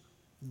bishops.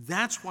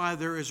 That's why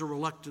there is a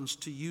reluctance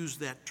to use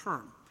that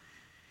term.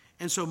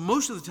 And so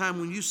most of the time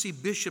when you see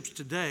bishops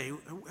today,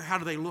 how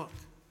do they look?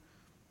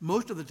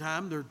 Most of the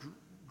time they're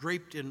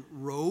draped in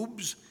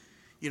robes,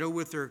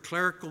 with their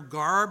clerical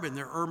garb and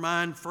their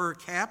ermine fur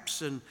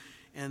caps and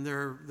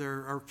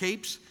their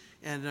capes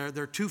and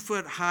their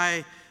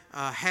 2-foot-high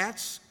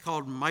hats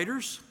called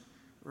mitres,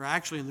 or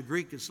actually in the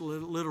Greek it's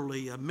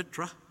literally a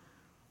mitra.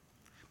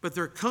 But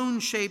they're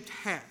cone-shaped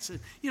hats.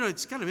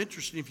 It's kind of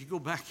interesting if you go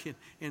back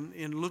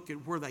and look at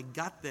where they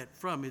got that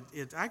from.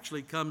 It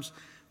actually comes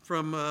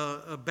from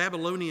a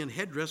Babylonian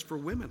headdress for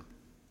women.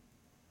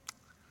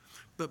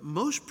 But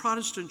most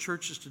Protestant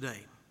churches today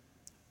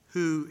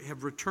who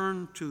have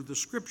returned to the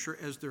Scripture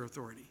as their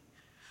authority,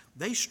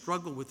 they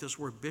struggle with this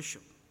word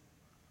bishop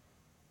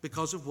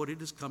because of what it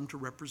has come to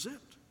represent.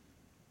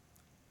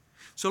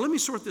 So let me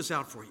sort this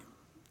out for you,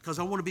 because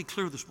I want to be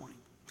clear this morning.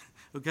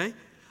 Okay?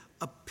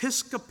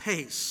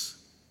 Episcopes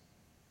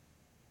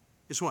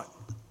is what?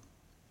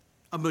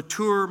 A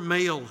mature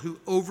male who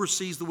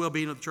oversees the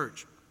well-being of the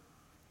church.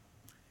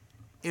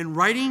 In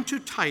writing to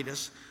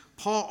Titus,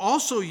 Paul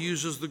also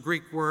uses the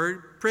Greek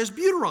word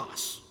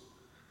presbyteros.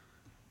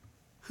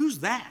 Who's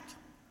that?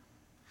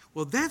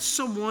 Well, that's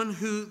someone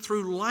who,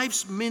 through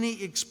life's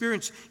many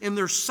experiences, in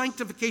their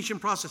sanctification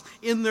process,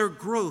 in their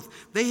growth,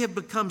 they have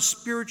become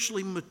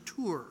spiritually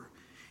mature.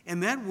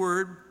 And that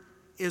word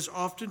is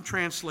often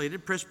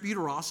translated,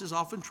 presbyteros is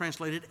often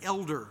translated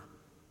elder.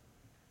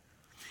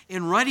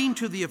 In writing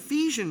to the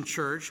Ephesian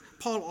church,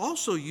 Paul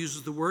also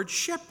uses the word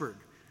shepherd.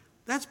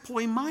 That's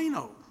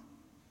poimaino.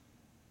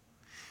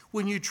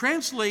 When you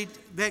translate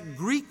that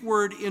Greek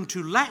word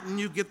into Latin,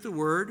 you get the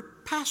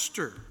word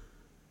pastor.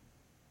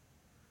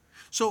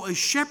 So a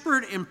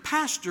shepherd and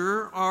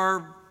pastor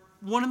are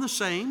one and the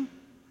same.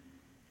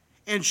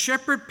 And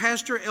shepherd,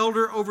 pastor,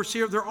 elder,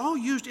 overseer, they're all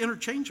used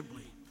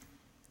interchangeably.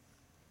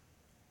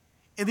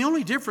 And the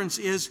only difference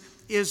is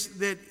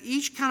that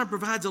each kind of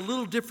provides a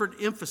little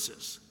different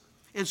emphasis.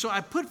 And so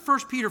I put 1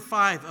 Peter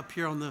 5 up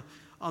here on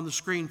the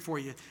screen for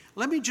you.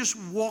 Let me just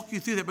walk you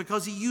through that,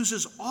 because he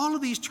uses all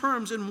of these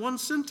terms in one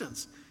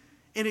sentence.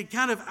 And it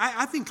kind of,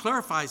 I think,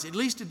 clarifies, at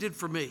least it did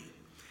for me.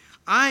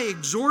 I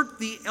exhort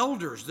the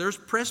elders. There's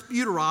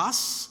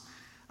presbyteros.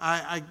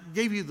 I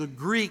gave you the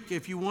Greek.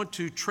 If you want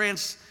to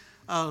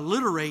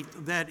transliterate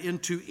that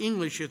into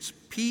English, it's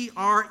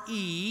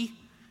presbyuteros.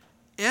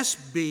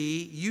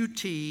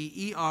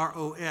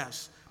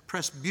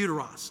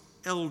 Presbyteros,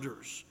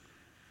 elders.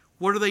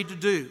 What are they to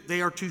do?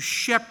 They are to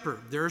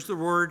shepherd. There's the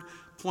word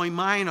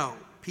poimaino,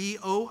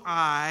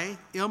 Poimino,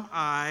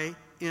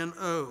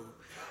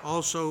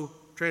 also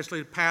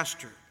translated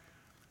pastor.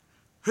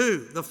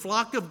 Who? The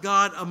flock of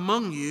God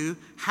among you.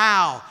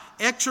 How?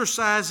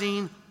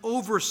 Exercising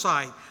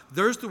oversight.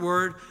 There's the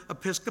word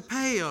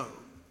episkopeo,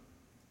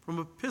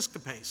 from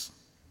episkopes.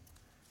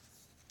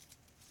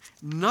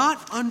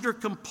 Not under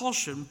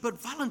compulsion, but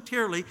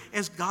voluntarily,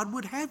 as God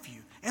would have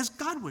you. As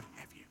God would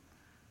have you.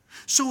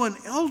 So an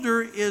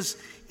elder is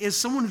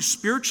someone who's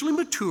spiritually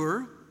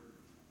mature.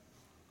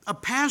 A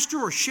pastor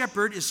or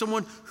shepherd is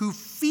someone who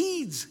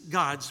feeds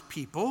God's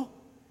people.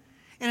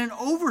 And an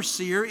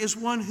overseer is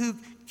one who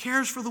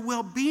cares for the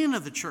well-being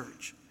of the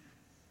church.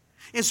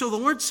 And so the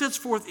Lord sets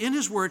forth in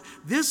his word,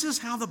 this is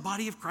how the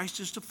body of Christ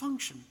is to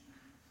function.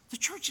 The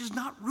church is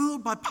not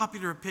ruled by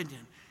popular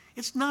opinion.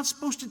 It's not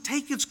supposed to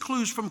take its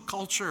clues from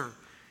culture.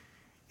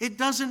 It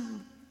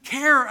doesn't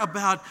care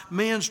about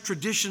man's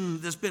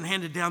tradition that's been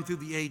handed down through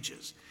the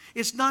ages.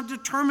 It's not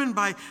determined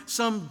by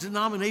some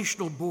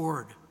denominational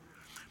board.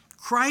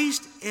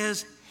 Christ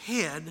as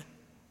head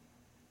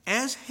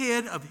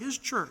of his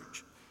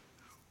church,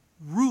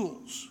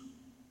 rules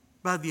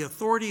by the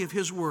authority of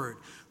his word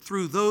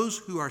through those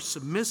who are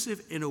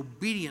submissive and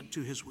obedient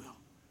to his will.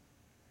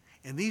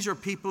 And these are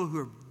people who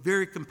are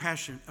very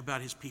compassionate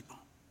about his people.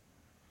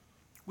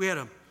 We had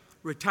a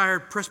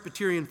retired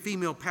Presbyterian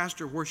female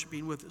pastor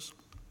worshiping with us.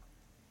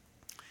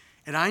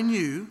 And I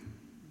knew,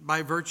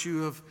 by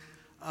virtue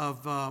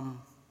of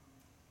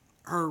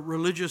her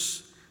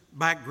religious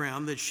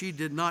background, that she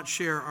did not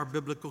share our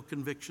biblical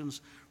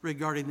convictions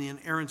regarding the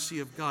inerrancy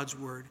of God's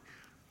word.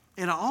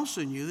 And I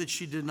also knew that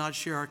she did not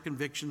share our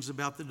convictions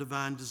about the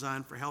divine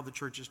design for how the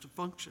church is to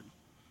function.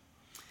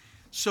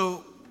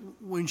 So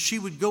when she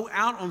would go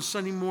out on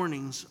Sunday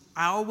mornings,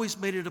 I always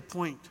made it a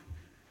point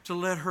to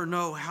let her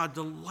know how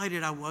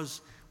delighted I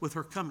was with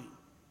her coming.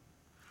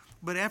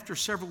 But after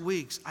several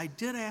weeks, I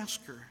did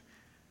ask her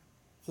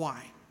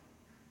why.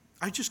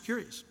 I was just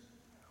curious.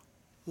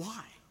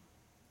 Why?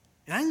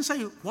 And I didn't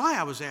say why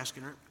I was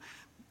asking her.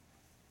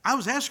 I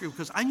was asking her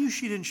because I knew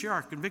she didn't share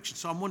our convictions.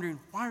 So I'm wondering,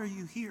 why are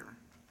you here?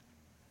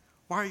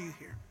 Why are you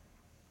here?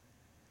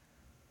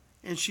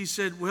 And she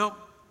said, well,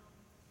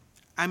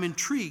 I'm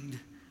intrigued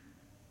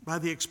by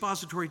the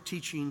expository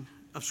teaching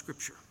of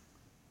Scripture.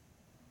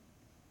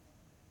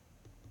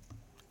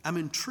 I'm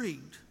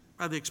intrigued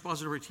by the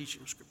expository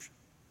teaching of Scripture.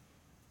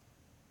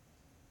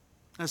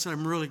 I said,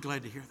 I'm really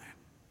glad to hear that.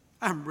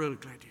 I'm really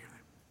glad to hear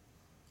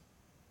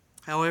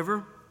that.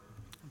 However,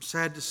 I'm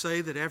sad to say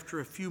that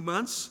after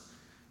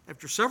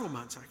several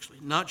months actually,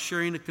 not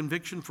sharing a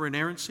conviction for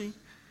inerrancy,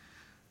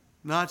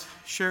 not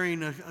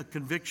sharing a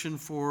conviction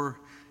for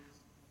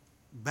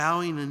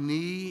bowing a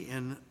knee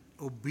in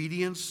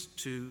obedience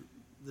to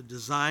the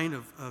design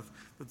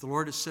that the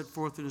Lord has set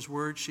forth in his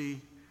word, she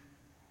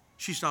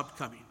stopped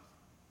coming.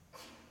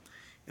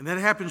 And that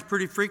happens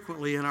pretty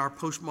frequently in our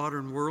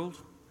postmodern world,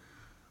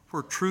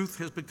 where truth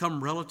has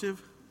become relative,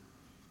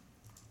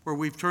 where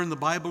we've turned the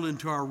Bible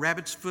into our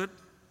rabbit's foot,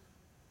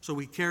 so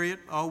we carry it.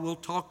 Oh, we'll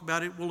talk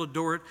about it, we'll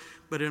adore it,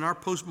 but in our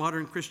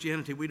postmodern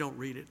Christianity, we don't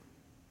read it.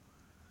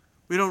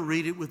 We don't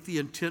read it with the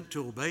intent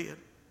to obey it,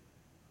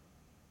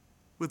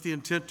 with the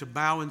intent to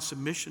bow in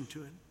submission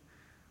to it.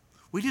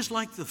 We just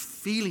like the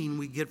feeling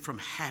we get from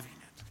having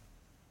it,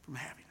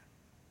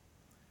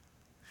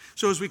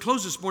 So as we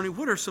close this morning,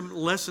 what are some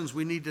lessons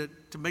we need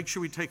to make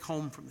sure we take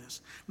home from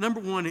this? Number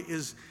one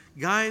is,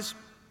 guys,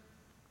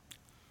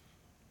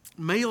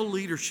 male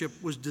leadership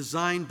was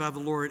designed by the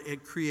Lord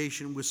at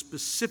creation with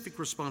specific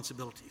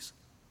responsibilities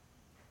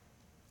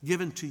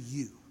given to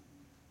you,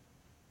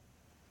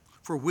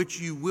 for which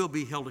you will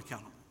be held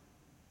accountable.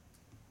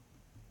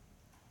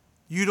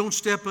 You don't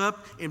step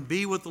up and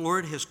be what the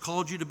Lord has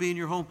called you to be in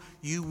your home,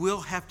 you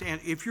will have to,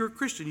 if you're a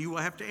Christian, you will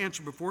have to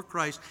answer before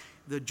Christ,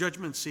 the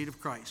judgment seat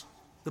of Christ,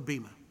 the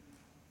Bema.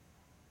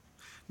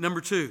 Number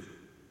two,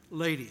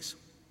 ladies.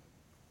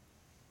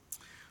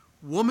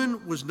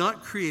 Woman was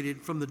not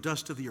created from the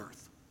dust of the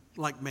earth,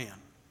 like man,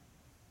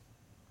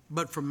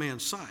 but from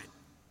man's side.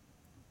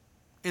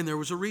 And there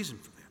was a reason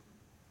for that.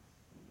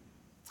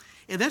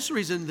 And that's the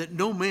reason that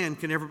no man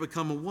can ever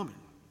become a woman.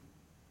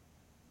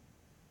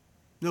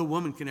 No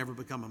woman can ever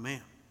become a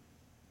man.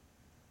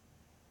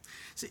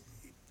 See,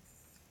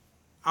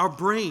 our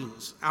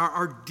brains,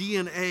 our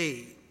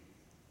DNA,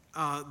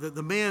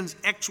 the man's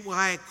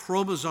XY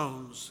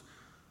chromosomes,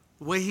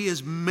 the way he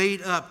is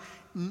made up,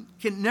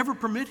 can never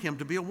permit him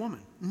to be a woman.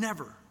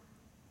 Never.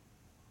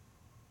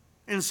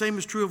 And the same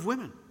is true of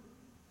women.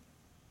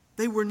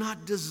 They were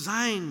not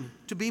designed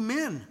to be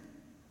men.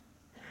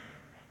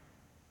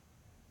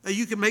 Now,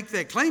 you can make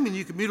that claim and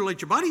you can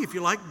mutilate your body if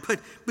you like,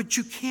 but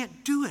you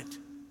can't do it.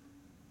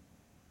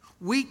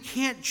 We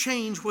can't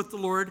change what the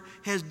Lord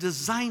has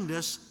designed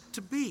us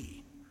to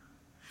be.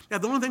 Now,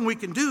 the only thing we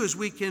can do is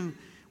we can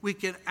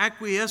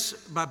acquiesce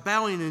by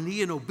bowing a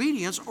knee in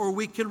obedience, or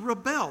we can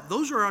rebel.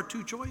 Those are our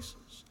two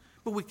choices,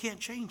 but we can't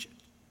change it.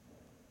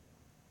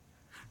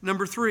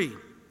 Number three,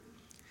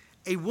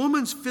 a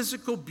woman's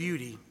physical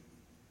beauty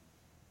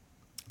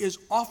is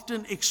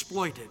often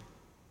exploited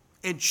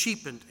and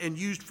cheapened and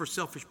used for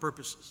selfish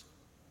purposes.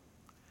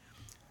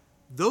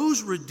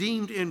 Those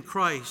redeemed in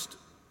Christ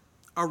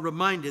are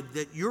reminded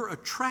that your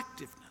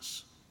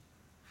attractiveness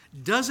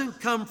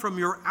doesn't come from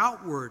your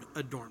outward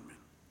adornment,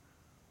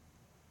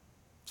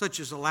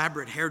 such as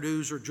elaborate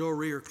hairdos or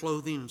jewelry or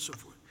clothing and so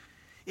forth.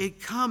 It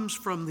comes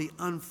from the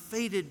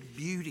unfaded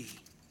beauty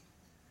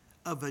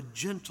of a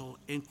gentle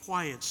and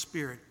quiet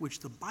spirit, which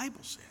the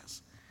Bible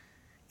says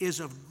is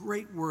of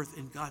great worth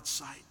in God's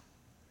sight.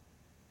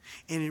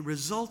 And it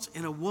results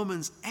in a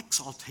woman's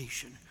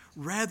exaltation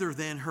rather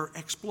than her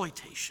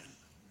exploitation.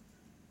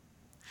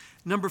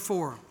 Number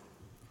four,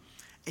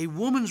 a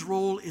woman's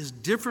role is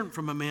different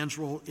from a man's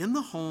role in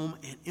the home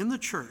and in the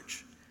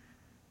church,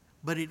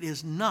 but it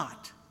is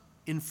not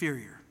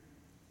inferior.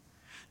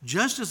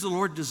 Just as the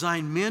Lord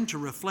designed men to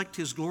reflect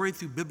his glory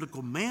through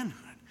biblical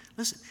manhood,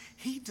 Listen,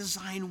 he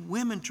designed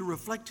women to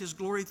reflect his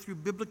glory through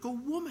biblical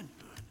womanhood.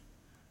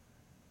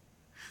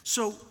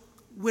 So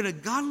when a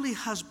godly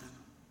husband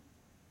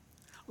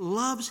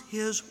loves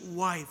his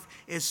wife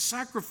as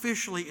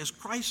sacrificially as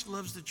Christ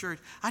loves the church,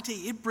 I tell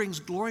you, it brings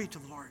glory to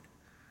the Lord.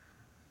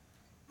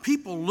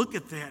 People look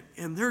at that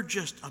and they're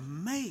just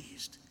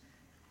amazed.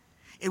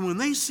 And when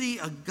they see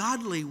a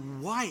godly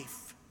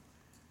wife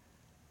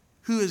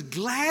who is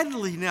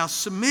gladly now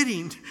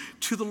submitting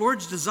to the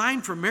Lord's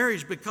design for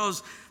marriage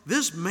because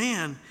this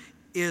man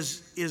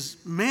is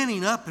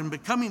manning up and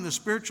becoming the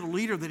spiritual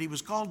leader that he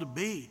was called to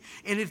be.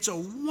 And it's a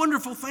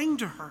wonderful thing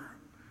to her.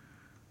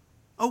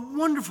 A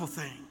wonderful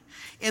thing.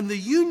 And the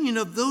union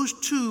of those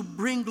two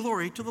bring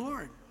glory to the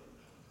Lord,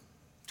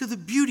 to the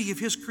beauty of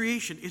his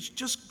creation. It's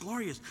just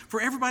glorious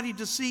for everybody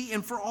to see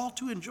and for all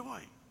to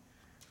enjoy.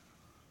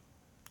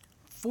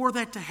 For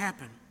that to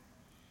happen,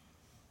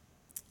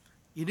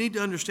 you need to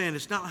understand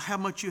it's not how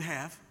much you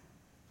have.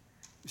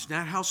 It's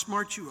not how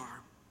smart you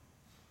are.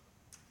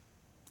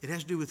 It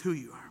has to do with who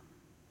you are.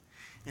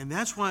 And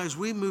that's why as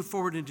we move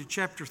forward into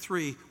chapter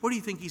 3, what do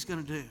you think he's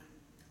going to do?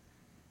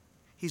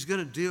 He's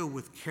going to deal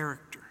with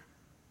character.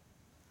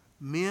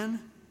 Men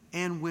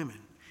and women.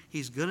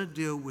 He's going to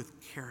deal with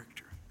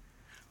character.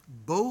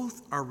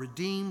 Both are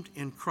redeemed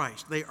in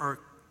Christ. They are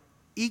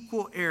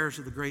equal heirs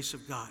of the grace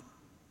of God.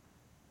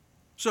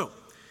 So,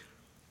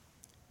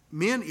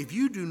 men, if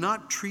you do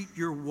not treat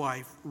your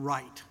wife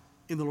right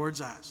in the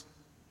Lord's eyes,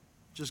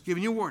 just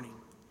giving you a warning,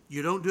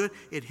 you don't do it,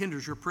 it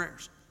hinders your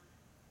prayers.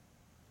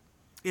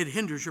 It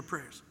hinders your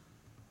prayers.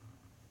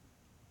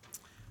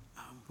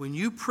 When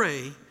you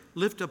pray,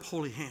 lift up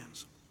holy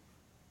hands.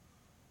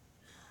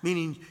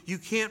 Meaning you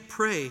can't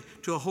pray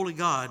to a holy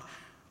God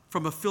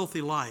from a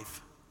filthy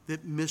life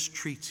that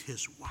mistreats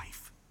his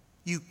wife.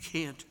 You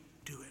can't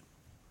do it.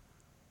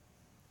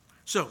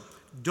 So,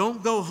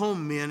 don't go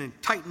home, men, and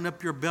tighten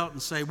up your belt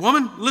and say,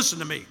 woman, listen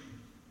to me.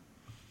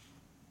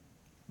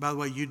 By the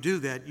way, you do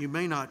that, you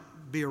may not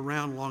be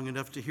around long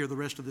enough to hear the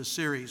rest of this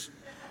series.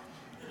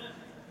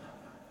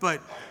 But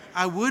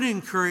I would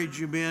encourage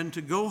you, men,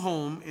 to go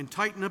home and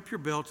tighten up your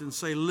belt and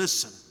say,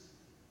 listen,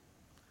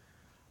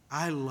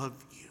 I love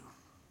you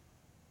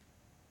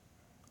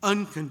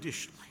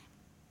unconditionally.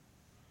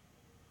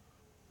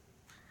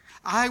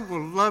 I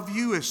will love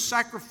you as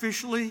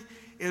sacrificially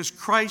as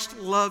Christ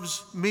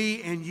loves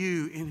me and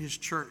you in his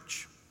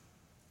church.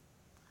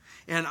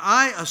 And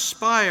I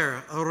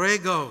aspire,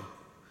 orego,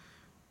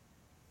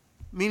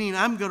 meaning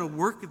I'm going to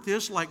work at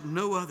this like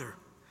no other,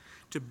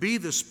 to be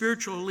the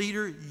spiritual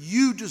leader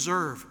you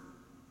deserve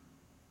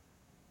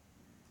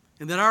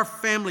and that our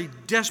family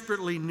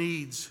desperately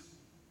needs.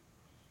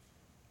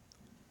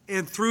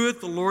 And through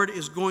it, the Lord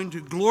is going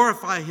to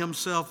glorify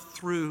himself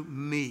through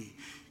me.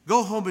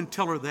 Go home and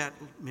tell her that,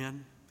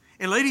 men.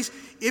 And ladies,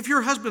 if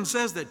your husband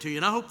says that to you,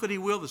 and I hope that he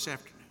will this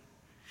afternoon,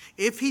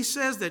 if he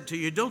says that to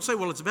you, don't say,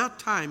 well, it's about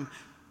time.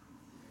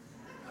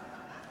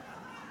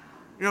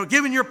 You know,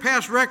 given your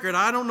past record,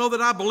 I don't know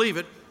that I believe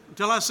it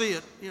until I see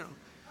it. You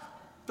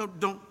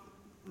know,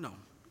 no.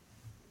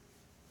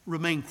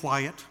 Remain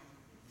quiet,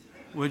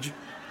 would you?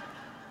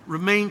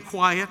 Remain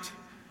quiet.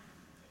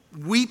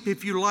 Weep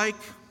if you like.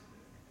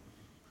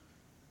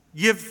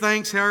 Give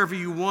thanks however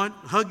you want.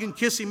 Hug and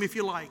kiss him if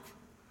you like.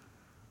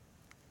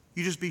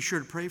 You just be sure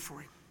to pray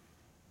for him,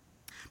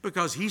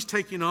 because he's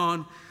taking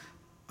on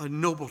a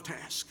noble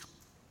task.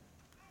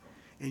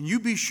 And you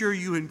be sure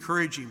you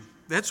encourage him.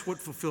 That's what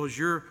fulfills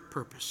your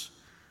purpose.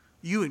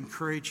 You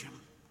encourage him.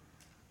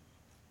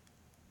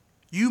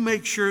 You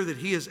make sure that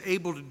he is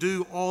able to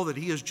do all that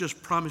he has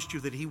just promised you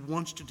that he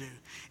wants to do.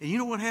 And you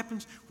know what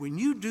happens? When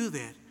you do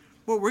that,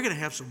 well, we're going to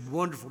have some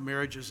wonderful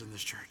marriages in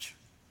this church.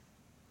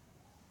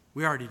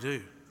 We already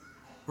do.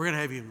 We're going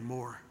to have even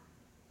more.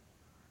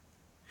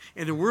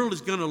 And the world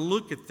is going to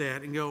look at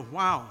that and go,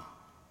 wow.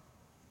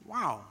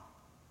 I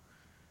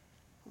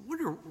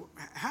wonder,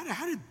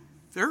 how did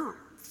their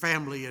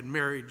family and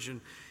marriage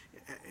and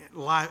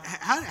life,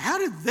 how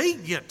did they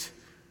get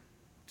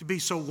to be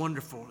so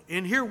wonderful?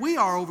 And here we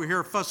are over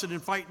here fussing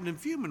and fighting and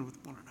fuming with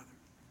one another.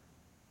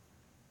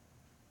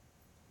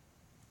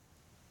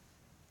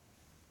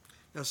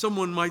 Now,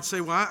 someone might say,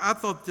 well, I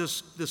thought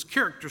this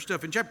character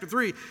stuff in chapter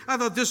 3, I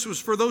thought this was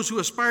for those who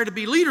aspire to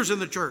be leaders in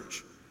the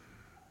church.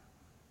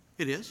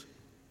 It is.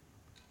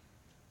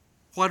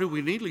 Why do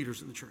we need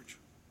leaders in the church?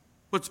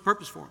 What's the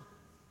purpose for them?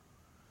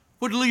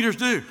 What do leaders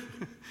do?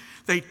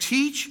 They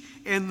teach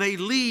and they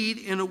lead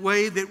in a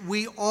way that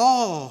we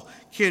all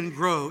can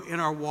grow in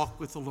our walk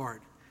with the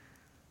Lord.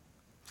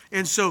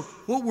 And so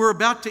what we're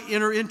about to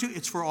enter into,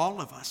 it's for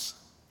all of us,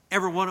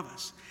 every one of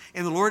us.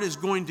 And the Lord is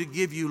going to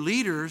give you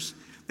leaders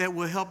that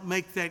will help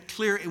make that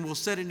clear and will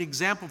set an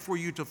example for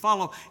you to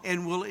follow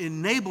and will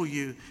enable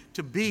you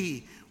to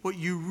be what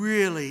you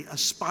really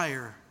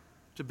aspire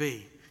to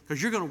be.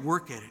 Because you're going to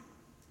work at it.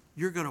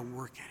 You're going to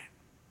work at it.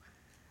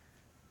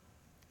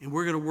 And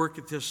we're going to work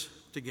at this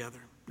together.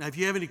 Now, if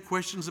you have any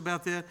questions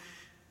about that,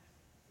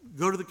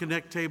 go to the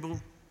Connect table.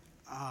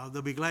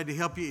 They'll be glad to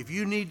help you. If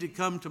you need to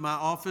come to my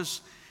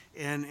office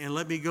and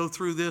let me go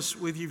through this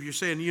with you. If you're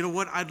saying, you know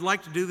what, I'd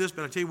like to do this,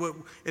 but I tell you what,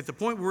 at the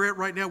point we're at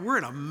right now, we're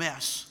in a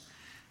mess.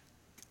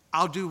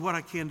 I'll do what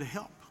I can to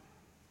help.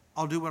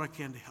 I'll do what I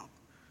can to help.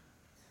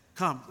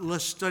 Come,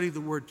 let's study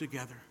the Word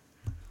together.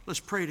 Let's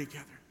pray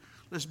together.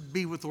 Let's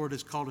be what the Lord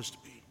has called us to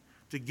be,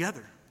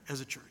 together as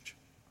a church.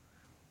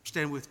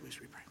 Stand with me as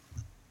we pray.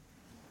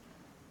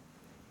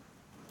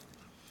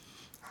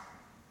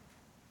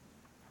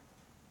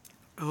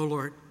 Oh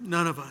Lord,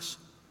 none of us,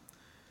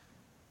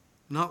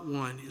 not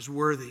one, is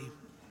worthy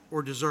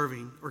or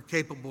deserving or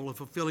capable of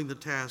fulfilling the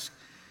task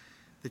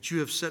that you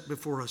have set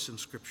before us in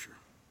Scripture.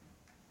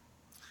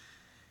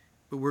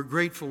 But we're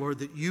grateful, Lord,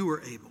 that you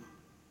are able,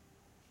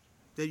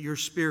 that your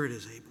Spirit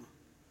is able,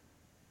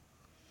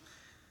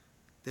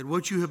 that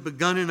what you have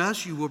begun in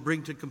us, you will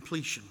bring to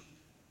completion.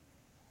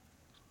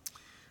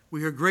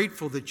 We are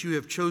grateful that you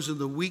have chosen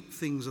the weak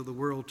things of the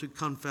world to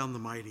confound the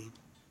mighty.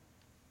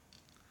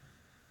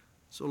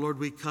 So, Lord,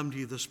 we come to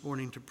you this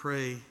morning to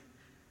pray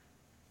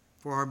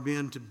for our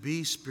men to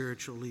be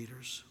spiritual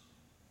leaders,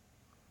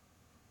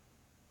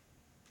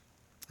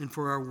 and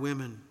for our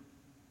women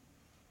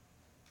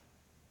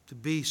to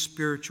be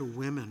spiritual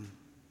women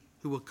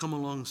who will come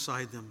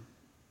alongside them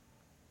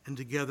and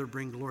together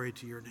bring glory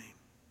to your name.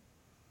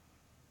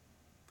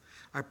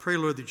 I pray,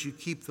 Lord, that you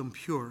keep them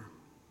pure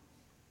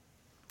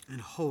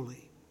and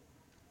holy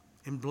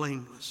and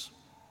blameless.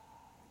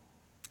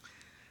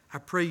 I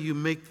pray you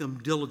make them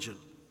diligent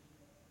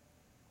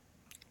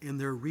in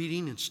their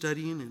reading and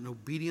studying and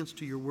obedience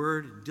to your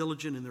word, and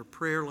diligent in their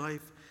prayer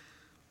life.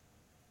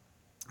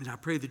 And I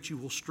pray that you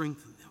will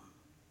strengthen them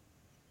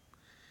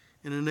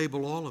and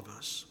enable all of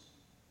us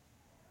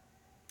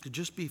to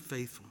just be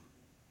faithful.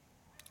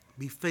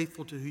 Be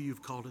faithful to who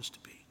you've called us to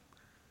be.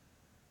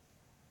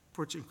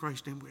 For it's in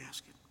Christ's name we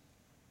ask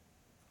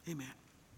it. Amen.